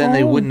 Good call. But then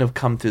they wouldn't have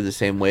come through the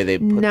same way they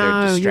put their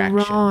No, you're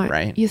distraction,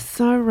 right. You're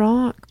so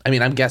right. I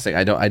mean, I'm guessing.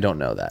 I don't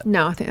know that.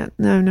 No, I think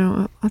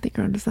no. I think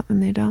you're onto something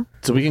there, Dal.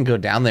 So we can go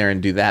down there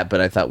and do that.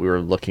 But I thought we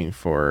were looking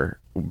for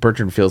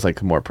Bertrand feels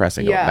like more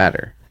pressing Yeah.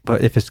 matter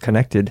But if it's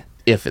connected,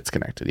 if it's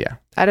connected. Yeah.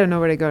 I don't know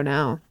where to go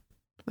now.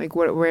 Like,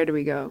 where do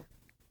we go?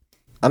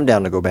 I'm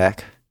down to go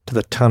back to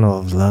the tunnel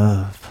of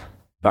love.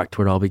 Back to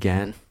where it all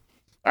began.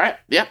 All right.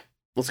 Yeah.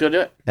 Let's go do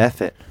it.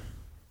 F it.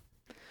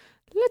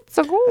 Let's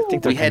go. I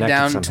think they're We head connected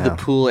down to the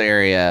somehow. pool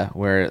area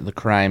where the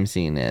crime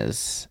scene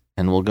is,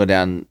 and we'll go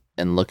down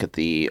and look at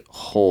the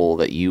hole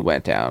that you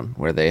went down,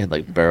 where they had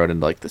like burrowed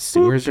into like the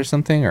sewers or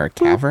something, or a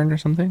cavern or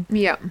something.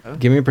 Yeah.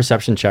 Give me a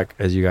perception check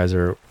as you guys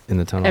are in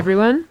the tunnel.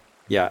 Everyone?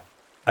 Yeah.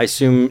 I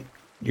assume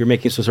you're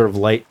making some sort of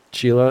light,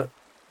 Sheila,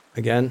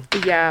 again.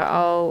 Yeah,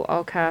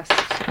 I'll cast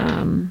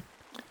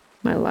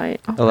my light.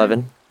 Oh,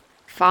 11.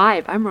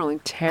 5. I'm rolling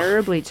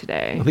terribly I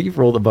today. don't think you've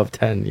rolled above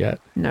 10 yet.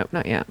 Nope,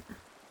 not yet.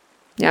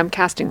 Yeah, I'm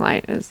casting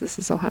light as this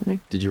is all happening.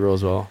 Did you roll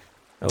as well?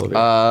 Elevir?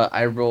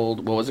 I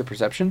rolled. What was it?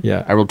 Perception.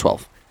 Yeah. I rolled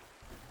 12.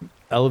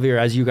 Elevir,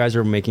 as you guys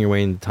are making your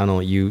way in the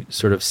tunnel, you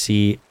sort of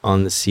see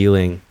on the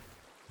ceiling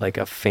like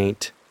a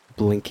faint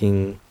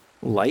blinking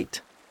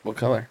light. What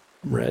color?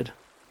 Red.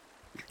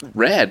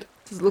 Red.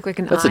 Does it look like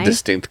an That's eye? a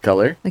distinct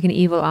color. Like an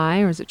evil eye,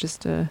 or is it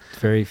just a... It's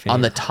very faint.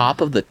 On the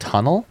top of the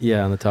tunnel.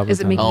 Yeah, on the top Is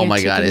of it the tunnel. making Oh a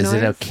my god! chicken Is it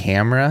a noise?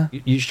 camera?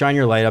 You shine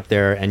your light up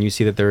there and you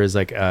see that there is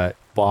like a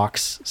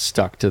box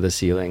stuck to the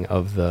ceiling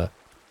of the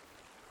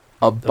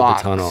A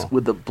box tunnel.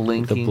 with the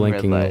blinking,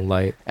 blinking red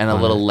light. light And a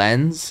on little it.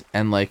 lens,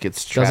 and like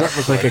it's Doesn't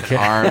strapped look to, like a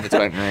ca- arm. It's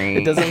going.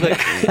 It doesn't look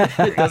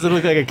it doesn't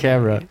look like a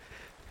camera,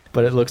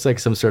 but it looks like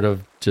some sort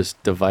of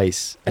just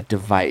device. a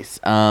device.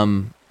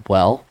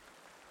 Well,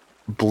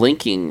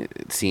 blinking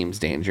seems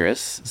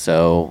dangerous.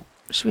 So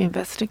Should we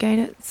investigate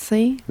it?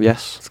 See?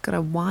 Yes. It's got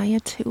a wire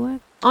to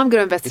it. I'm going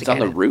to investigate it's on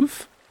the it.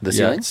 roof. The Yeah,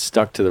 ceiling. it's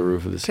stuck to the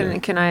roof of the ceiling.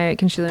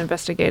 Can Sheila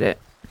investigate it?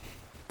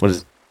 What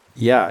is?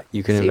 Yeah,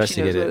 you can See if she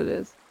investigate knows it. what it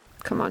is.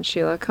 Come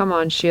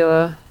on,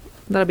 Sheila.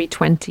 That'll be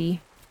 20.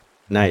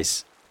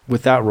 Nice.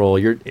 With that roll,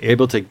 you're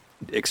able to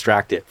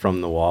extract it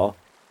from the wall,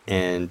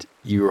 and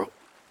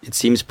it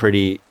seems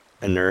pretty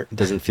inert. It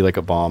doesn't feel like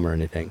a bomb or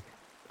anything.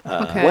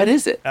 Okay. What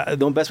is it?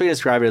 The best way to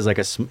describe it is like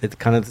it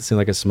kind of seems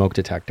like a smoke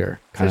detector.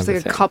 So Kind there's of like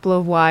a thing. couple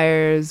of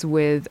wires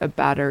with a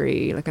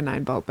battery, like a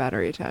 9-volt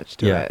battery attached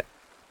to Yeah. it.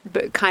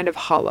 But kind of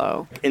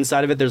hollow.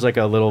 Inside of it, there's like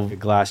a little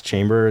glass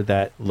chamber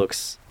that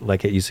looks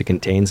like it used to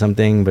contain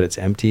something, but it's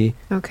empty.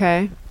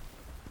 Okay.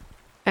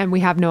 And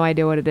we have no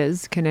idea what it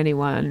is. Can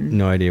anyone?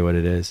 No idea what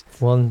it is.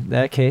 Well, in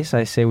that case,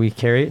 I say we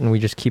carry it and we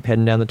just keep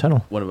heading down the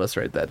tunnel. One of us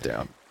write that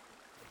down.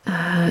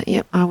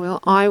 Yep, I will.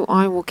 I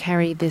will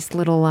carry this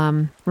little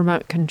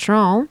remote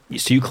control.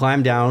 So you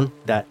climb down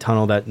that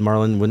tunnel that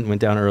Marlon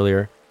went down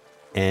earlier,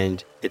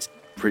 and it's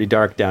pretty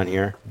dark down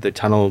here. The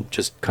tunnel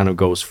just kind of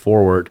goes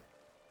forward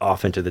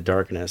off into the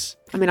darkness.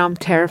 I mean, I'm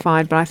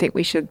terrified, but I think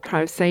we should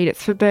proceed.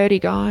 It's for Birdie,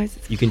 guys.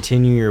 You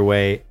continue your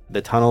way.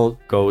 The tunnel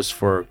goes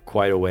for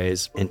quite a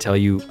ways until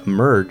you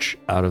emerge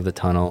out of the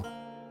tunnel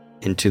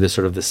into the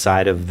sort of the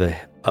side of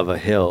a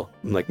hill,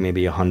 like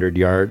maybe 100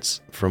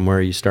 yards from where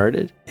you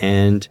started.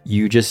 And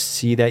you just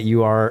see that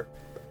you are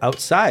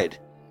outside.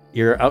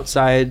 You're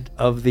outside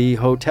of the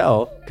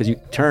hotel because you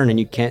turn and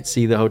you can't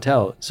see the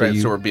hotel. So,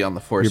 So we're beyond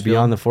the force you're field.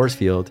 beyond the force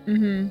field.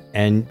 Mm-hmm.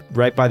 And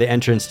right by the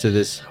entrance to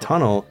this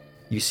tunnel,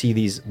 you see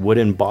these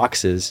wooden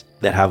boxes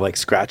that have like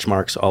scratch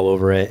marks all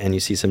over it. And you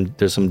see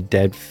there's some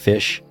dead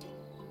fish.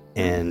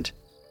 And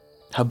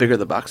How big are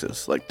the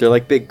boxes? Like, they're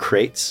like big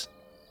crates.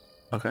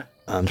 okay.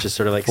 Just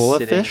sort of like Full of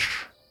sitting.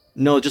 fish?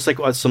 No, just like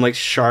some like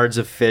shards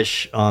of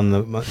fish on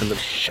the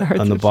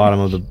bottom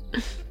of the.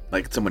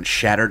 Like someone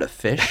shattered a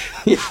fish?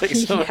 Like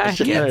someone,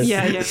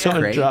 Yeah.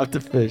 someone Crate. dropped a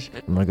fish.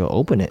 I'm gonna go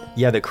open it.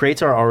 Yeah, the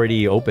crates are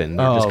already open.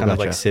 They're just Oh, kind of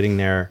like gotcha. sitting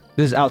there.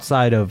 This is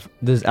outside Yeah.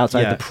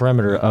 the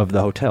perimeter of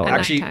the hotel. At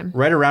Actually, nighttime.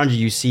 right around you,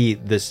 you see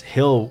this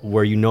hill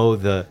where you know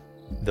the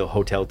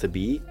hotel to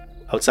be.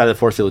 Outside of the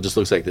force field, it just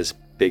looks like this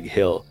big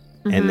hill,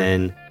 and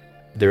then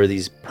there are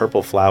these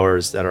purple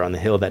flowers that are on the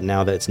hill. That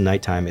now that it's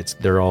nighttime,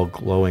 they're all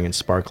glowing and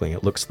sparkling.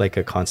 It looks like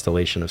a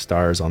constellation of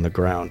stars on the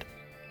ground.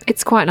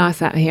 It's quite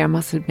nice out here, I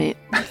must admit.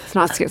 It's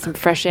nice to get some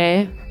fresh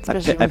air.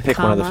 Especially I with pick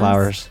one of the calm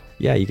flowers.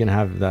 Yeah, you can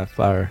have that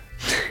flower.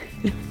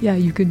 eyes. Yeah,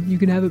 you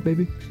can have it,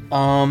 baby.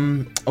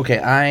 Okay,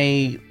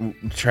 I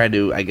try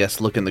to, I guess,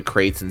 look in the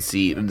crates and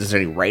see, is there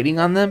any writing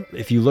on them?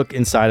 If you look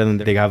inside of them,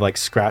 they have like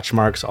scratch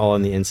marks all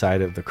on the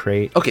inside of the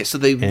crate. Okay, so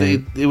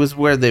it was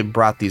where they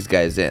brought these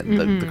guys in,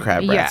 the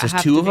crab Yeah, rats. There's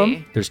have two to of them?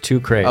 be. There's 2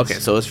 crates. Okay,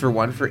 so it's for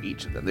one for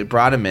each of them. They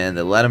brought them in,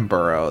 they let them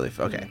burrow.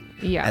 Okay.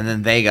 Yeah. And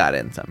then they got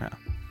in somehow.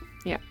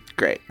 Yeah.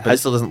 Great. But it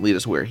still doesn't lead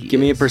us where he Give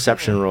me a is.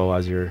 perception roll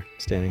as you're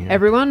standing here.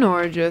 Everyone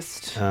or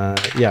just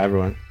Yeah,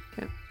 everyone.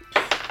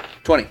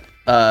 20.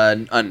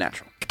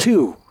 Unnatural.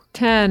 2.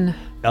 10?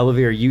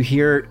 Elevir, you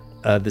hear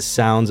the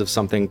sounds of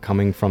something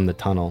coming from the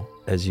tunnel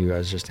as you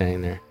guys are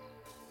standing there.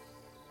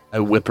 I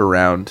whip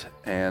around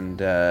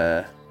and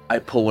I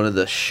pull one of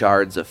the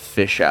shards of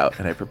fish out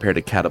and I prepare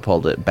to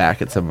catapult it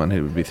back at someone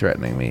who would be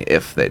threatening me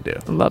if they do.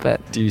 Love it.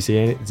 Do you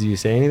say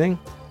anything?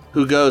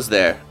 Who goes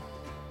there?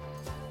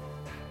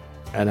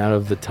 And out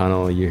of the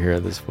tunnel, you hear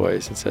this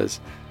voice. It says,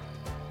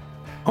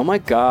 "Oh my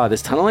god,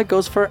 this tunnel like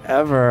goes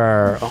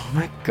forever. Oh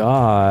my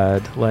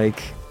god,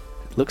 like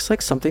looks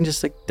like something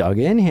just like dug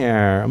in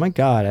here. Oh my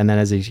god!" And then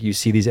as you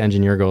see these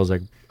engineer girls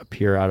like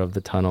appear out of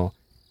the tunnel,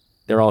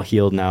 they're all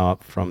healed now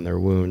up from their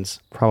wounds.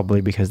 Probably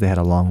because they had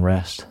a long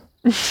rest.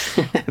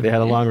 They had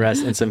a long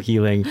rest and some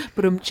healing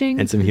Ba-dum-ching.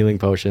 and some healing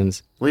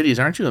potions. Ladies,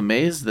 aren't you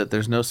amazed that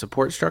there's no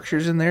support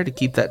structures in there to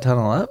keep that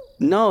tunnel up?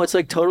 No, it's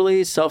like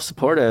totally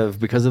self-supportive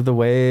because of the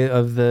way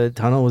of the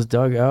tunnel was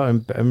dug out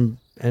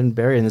and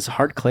buried. And it's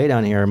hard clay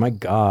down here. My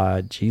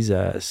God,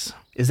 Jesus.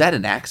 Is that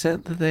an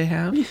accent that they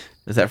have?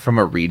 Is that from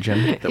a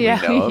region that we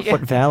know of? Yeah. What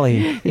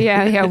valley?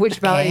 Yeah. Which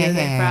valley is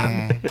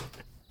it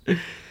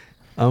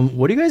from?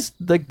 What are you guys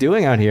like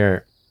doing out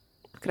here?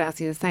 Could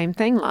ask you the same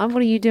thing, love.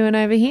 What are you doing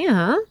over here,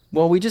 huh?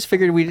 Well, we just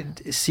figured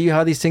we'd see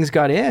how these things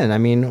got in. I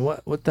mean,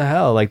 what the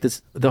hell? Like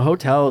the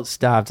hotel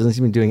staff doesn't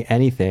seem to be doing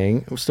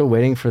anything. We're still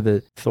waiting for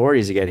the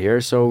authorities to get here,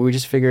 so we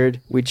just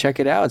figured we'd check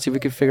it out and see if we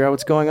could figure out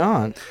what's going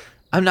on.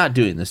 I'm not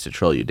doing this to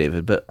troll you,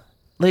 David, but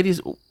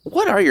ladies,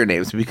 what are your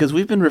names? Because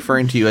we've been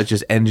referring to you as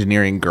just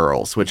engineering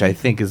girls, which I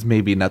think is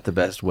maybe not the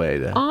best way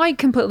to... I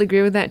completely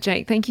agree with that,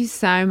 Jake. Thank you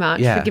so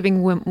much Yeah. for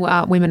giving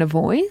women a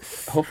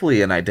voice.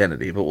 Hopefully an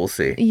identity, but we'll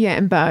see. Yeah,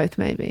 and both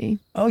maybe.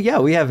 Oh yeah,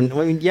 we have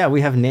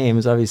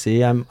names.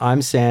 Obviously,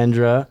 I'm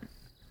Sandra.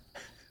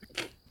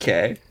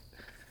 Okay.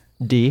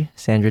 D.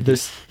 Sandra D.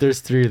 There's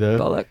 3 though.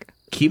 Bollock.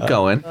 Keep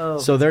going.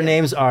 So their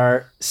names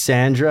are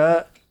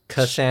Sandra,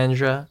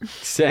 Cassandra.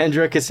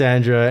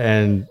 Cassandra,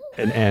 and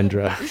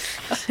Andra.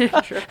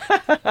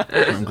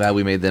 I'm glad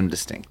we made them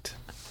distinct.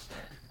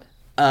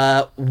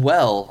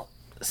 Well,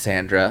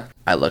 Sandra,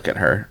 I look at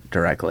her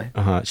directly.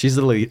 She's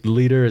the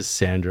leader is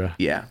Sandra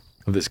Yeah.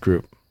 of this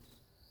group.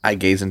 I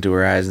gaze into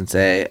her eyes and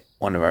say,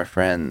 one of our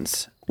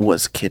friends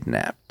was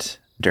kidnapped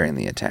during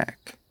the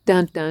attack.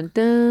 Dun dun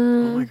dun.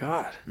 Oh my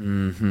God.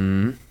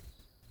 Mm-hmm.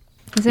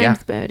 His Yeah.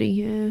 name's Birdie,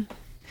 yeah.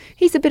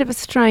 He's a bit of a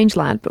strange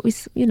lad, but we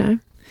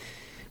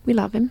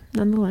love him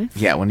nonetheless.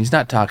 Yeah, when he's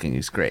not talking,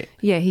 he's great.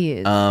 Yeah, he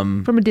is.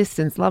 From a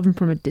distance, love him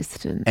from a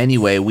distance.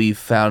 Anyway, we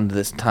found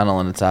this tunnel,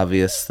 and it's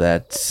obvious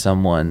that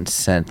someone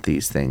sent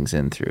these things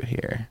in through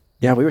here.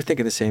 Yeah, we were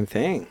thinking the same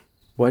thing.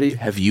 What do you?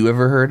 Have you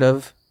ever heard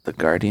of the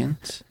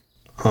Guardians?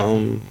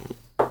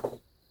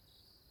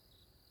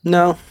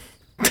 No.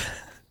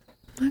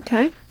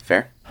 Okay.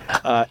 Fair.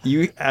 As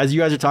you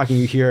guys are talking,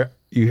 you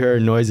hear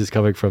noises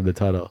coming from the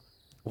tunnel.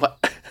 What?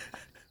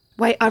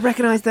 Wait, I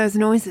recognize those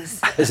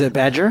noises. Is it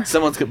Badger?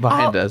 Someone's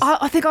behind us.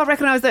 I think I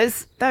recognize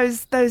those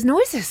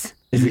noises.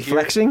 Is he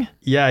flexing?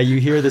 Yeah, you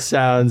hear the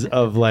sounds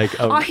of like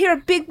a I hear a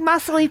big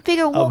muscly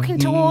figure walking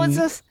towards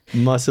us.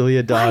 muscly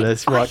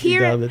Adonis Wait, I walking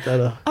hear down it. the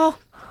tunnel. Oh,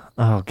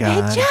 Oh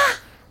God. Betcha!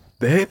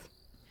 Babe?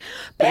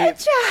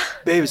 Betcha!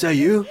 Babe, is that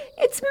you?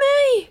 It's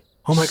me!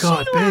 Oh my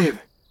God, Sheila. babe.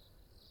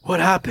 What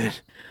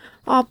happened?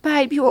 Oh,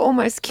 babe, you were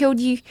almost killed.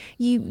 You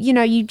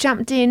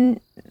jumped in,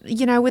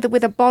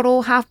 with a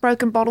bottle,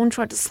 half-broken bottle, and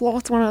tried to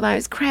slaughter one of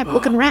those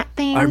crab-looking rat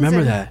things. I remember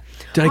and- that.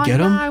 Did I I get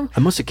him? know. I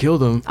must have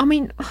killed him. I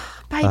mean,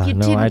 babe, you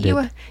no, didn't. I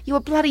did. You were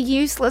bloody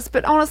useless,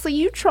 but honestly,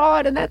 you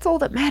tried, and that's all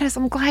that matters.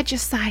 I'm glad you're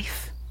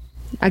safe.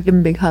 I give him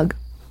a big hug.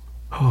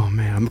 Oh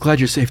man, I'm glad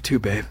you're safe too,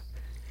 babe.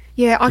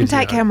 Yeah, I can Gives you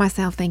take a care of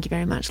myself. Thank you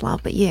very much,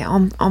 love. But yeah,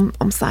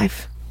 I'm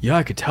safe. Yeah,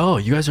 I could tell.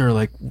 You guys are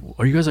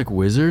you guys like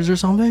wizards or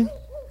something?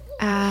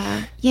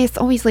 Yes,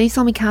 obviously, you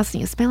saw me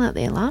casting a spell out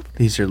there, love.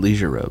 These are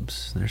leisure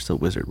robes. They're still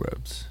wizard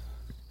robes.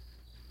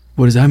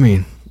 What does that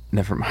mean?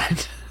 Never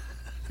mind.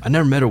 I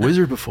never met a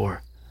wizard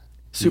before.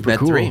 Super met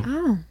cool. 3.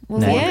 Oh, well,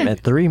 Now yeah. you met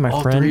 3, my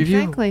All friend. 3 of you?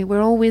 Exactly.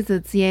 We're all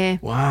wizards, yeah.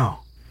 Wow.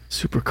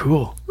 Super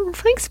cool. Well,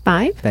 thanks,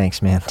 babe.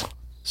 Thanks, man.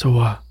 So,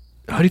 how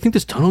do you think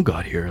this tunnel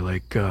got here?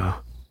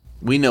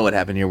 We know what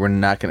happened here. We're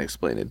not going to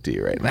explain it to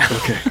you right now.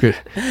 Okay,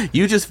 good.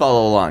 You just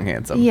follow along,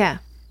 handsome. Yeah.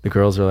 The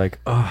girls are like,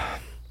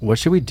 what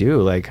should we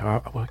do?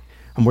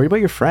 I'm worried about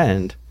your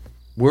friend.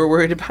 We're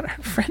worried about our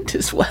friend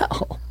as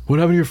well. What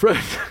happened to your friend?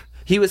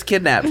 He was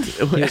kidnapped.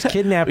 He was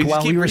kidnapped We just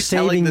while keep we were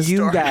retelling saving the you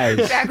story. guys.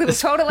 Exactly. We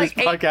told her like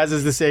eight. Podcast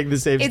is saying the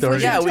same It's story.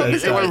 legit. Yeah, told the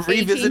story we're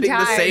 18 revisiting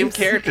the same times.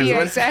 characters. Yeah,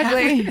 What's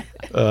exactly.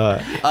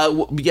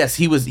 Yes,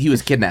 he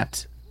was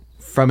kidnapped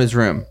from his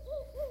room.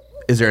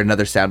 Is there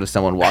another sound of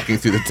someone walking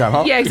through the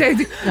tunnel? Yeah,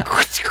 exactly.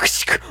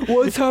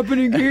 What's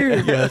happening here?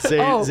 Yeah,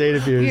 Zane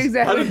appears.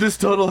 Exactly. How did this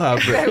tunnel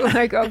happen? Exactly.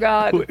 Like, oh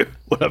god.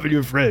 What happened to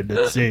your friend?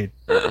 That's Zane.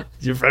 Is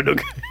your friend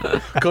okay?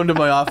 Come to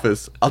my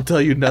office. I'll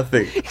tell you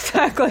nothing.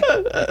 Exactly.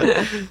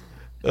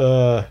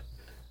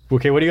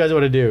 Okay, what do you guys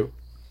want to do?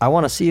 I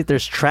want to see if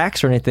there's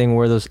tracks or anything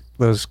where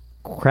those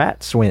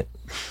crats went,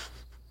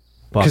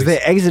 because they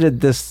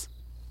exited this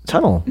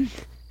tunnel.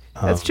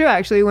 That's true.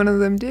 Actually, one of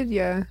them did.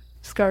 Yeah.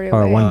 Scurry away.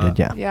 Or one did,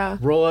 yeah. Yeah.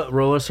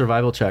 roll a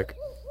survival check.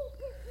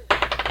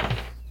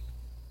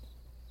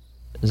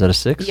 Is that a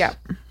 6? Yeah.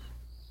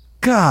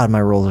 God,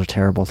 my rolls are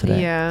terrible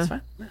today. Yeah.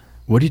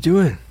 What are you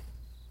doing?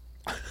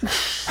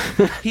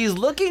 He's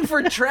looking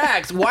for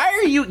tracks. Why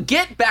are you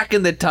get back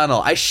in the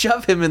tunnel? I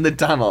shove him in the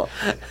tunnel.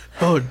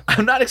 Oh,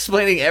 I'm not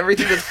explaining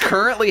everything that's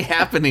currently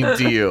happening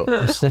to you.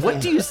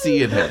 What do you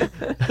see in him?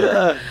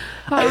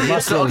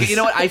 So, okay, you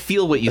know what? I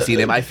feel what you see in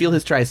him. I feel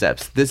his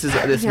triceps. This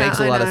Yeah, makes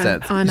a I lot of know.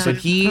 sense. I know. So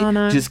he I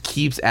know. just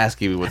keeps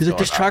asking me what's he's going like,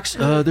 there's on. tracks.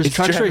 There's It's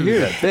tracks right driving me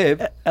here, nuts.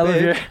 babe.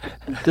 Elevator.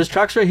 There's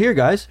tracks right here,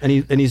 guys. And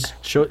he's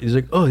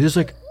like, oh, there's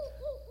like,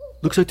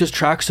 looks like there's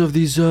tracks of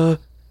these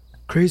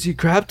crazy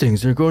crab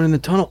things. They're going in the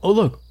tunnel. Oh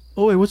look.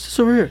 Oh wait, what's this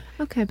over here?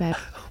 Okay, babe.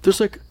 There's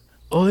like,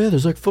 oh yeah,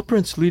 there's like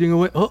footprints leading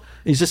away. Oh,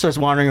 he just starts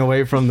wandering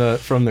away from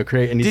the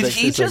crate. And he's Did like,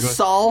 he it's like just going-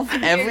 solve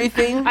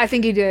everything? I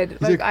think he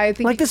did. Like, I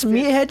think Like this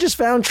meathead just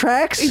found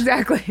tracks.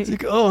 Exactly. He's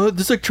like, oh,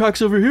 there's like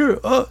tracks over here.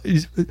 Oh,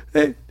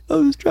 hey,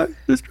 oh, there's tracks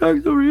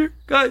over here,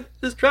 guys.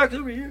 There's tracks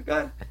over here,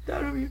 guys.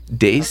 Down over here,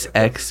 Deus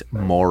ex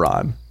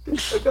moron.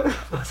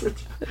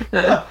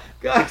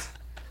 guys.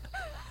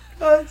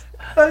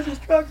 There's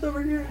tracks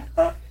over here.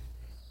 Ah.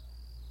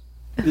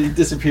 He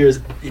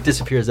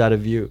disappears out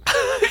of view.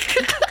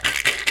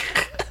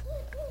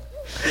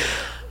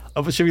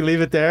 Oh, but should we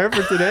leave it there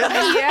for today?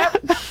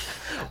 Yep.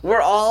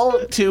 We're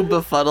all too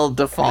befuddled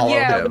to follow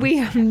Yeah, him. we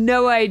have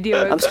no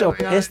idea. I'm what's still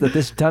going pissed on. that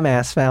this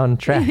dumbass found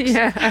tracks.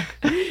 Yeah.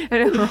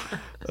 I know.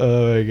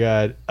 Oh my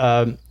god.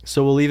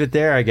 So we'll leave it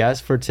there, I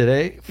guess, for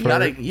today.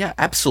 Yeah,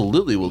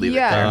 absolutely. We'll leave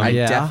Yeah. it there. I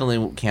Yeah.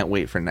 definitely can't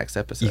wait for next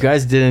episode. You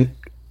guys didn't.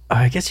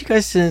 I guess you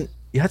guys didn't.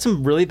 You had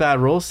some really bad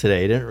rolls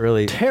today. You didn't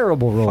really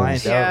Terrible rolls.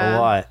 find out Yeah. a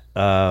lot.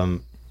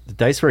 The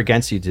dice were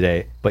against you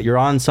today, but you're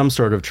on some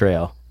sort of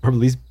trail, or at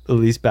least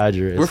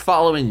Badger is. We're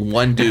following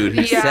one dude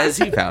who Yeah. says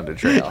he found a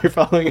trail. You're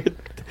following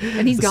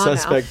And he's a gone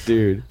suspect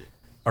dude.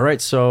 All right,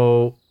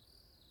 so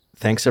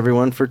thanks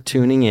everyone for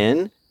tuning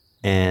in.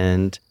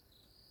 And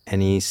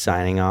any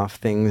signing off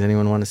things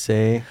anyone want to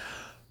say?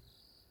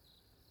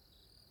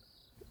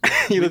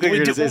 You look like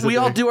you're gonna say We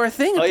all something. do our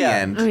thing at Oh the yeah.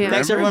 end. Oh, yeah.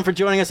 Thanks remember? everyone for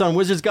joining us on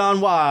Wizards Gone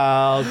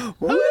Wild.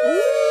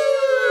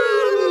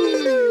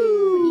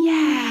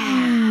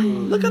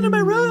 Look under my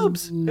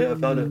robes. Yeah, I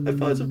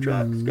found some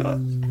tracks, Scott.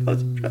 Found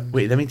some tracks.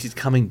 Wait, that means he's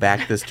coming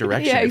back this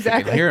direction. Yeah, if we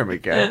exactly. can hear him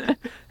again.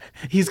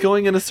 He's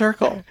going in a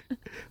circle.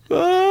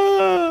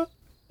 Ah,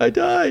 I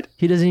died.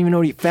 He doesn't even know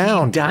what he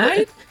found.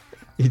 Died?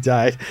 He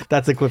died.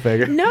 That's a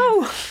cliffhanger.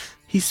 No.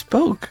 He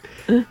spoke.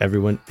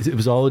 Everyone, it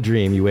was all a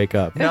dream. You wake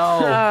up.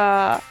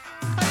 No.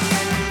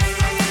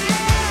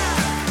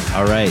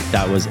 All right,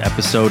 that was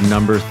episode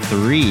number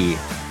 3.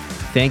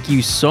 Thank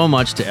you so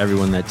much to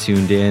everyone that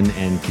tuned in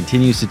and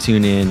continues to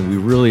tune in. We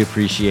really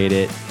appreciate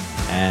it.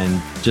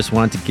 And just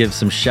wanted to give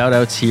some shout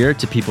outs here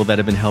to people that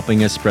have been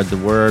helping us spread the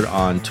word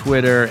on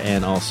Twitter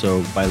and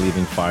also by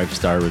leaving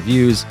 5-star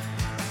reviews.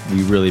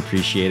 We really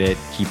appreciate it.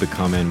 Keep it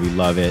coming. We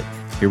love it.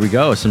 Here we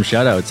go. Some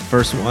shout outs.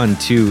 First one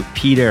to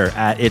Peter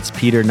at It's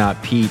Peter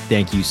Not Pete.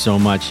 Thank you so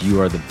much.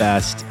 You are the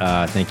best.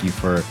 Thank you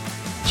for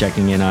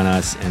checking in on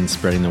us and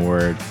spreading the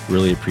word.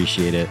 Really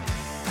appreciate it.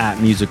 At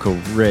Musical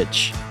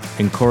Rich,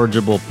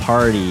 Incorrigible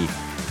Party,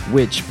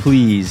 Witch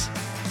Please,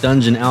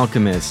 Dungeon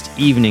Alchemist,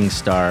 Evening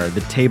Star,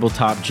 The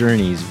Tabletop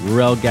Journeys,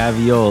 Rel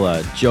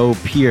Gaviola, Joe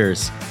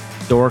Pierce,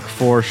 Dork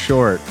for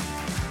Short,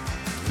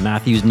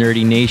 Matthew's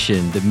Nerdy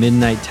Nation, The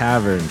Midnight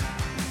Tavern,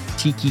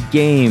 Tiki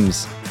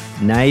Games,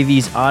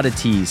 Naivi's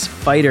Oddities,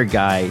 Fighter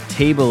Guy,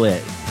 Table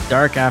It,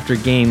 Dark After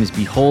Games,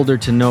 Beholder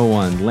to No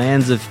One,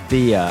 Lands of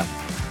Thea,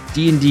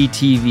 D&D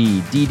TV,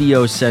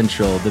 DDO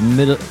Central, The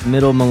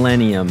Middle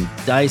Millennium,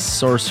 Dice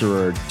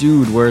Sorcerer,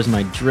 Dude, Where's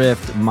My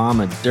Drift,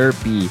 Mama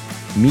Derpy,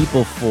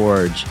 Meeple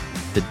Forge,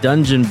 The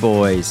Dungeon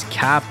Boys,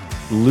 Cap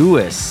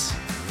Lewis,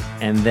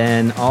 and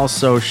then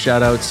also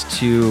shout outs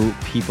to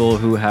people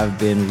who have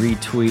been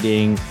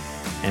retweeting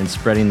and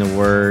spreading the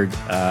word.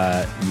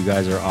 You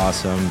guys are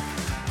awesome.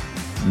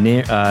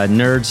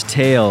 Nerds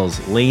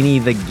Tales, Laney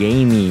the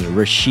Gamey,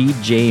 Rashid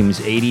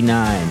James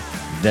 89,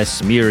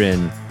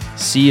 Vesmirin,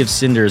 Sea of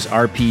Cinders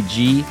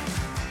RPG,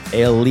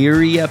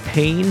 Illyria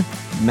Payne,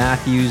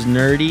 Matthews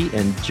Nerdy,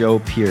 and Joe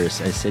Pierce.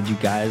 I said you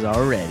guys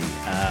already.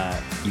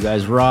 You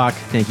guys rock.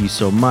 Thank you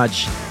so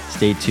much.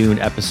 Stay tuned.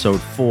 Episode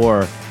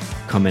 4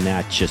 coming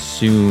at you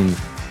soon.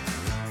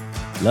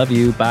 Love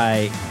you.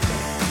 Bye.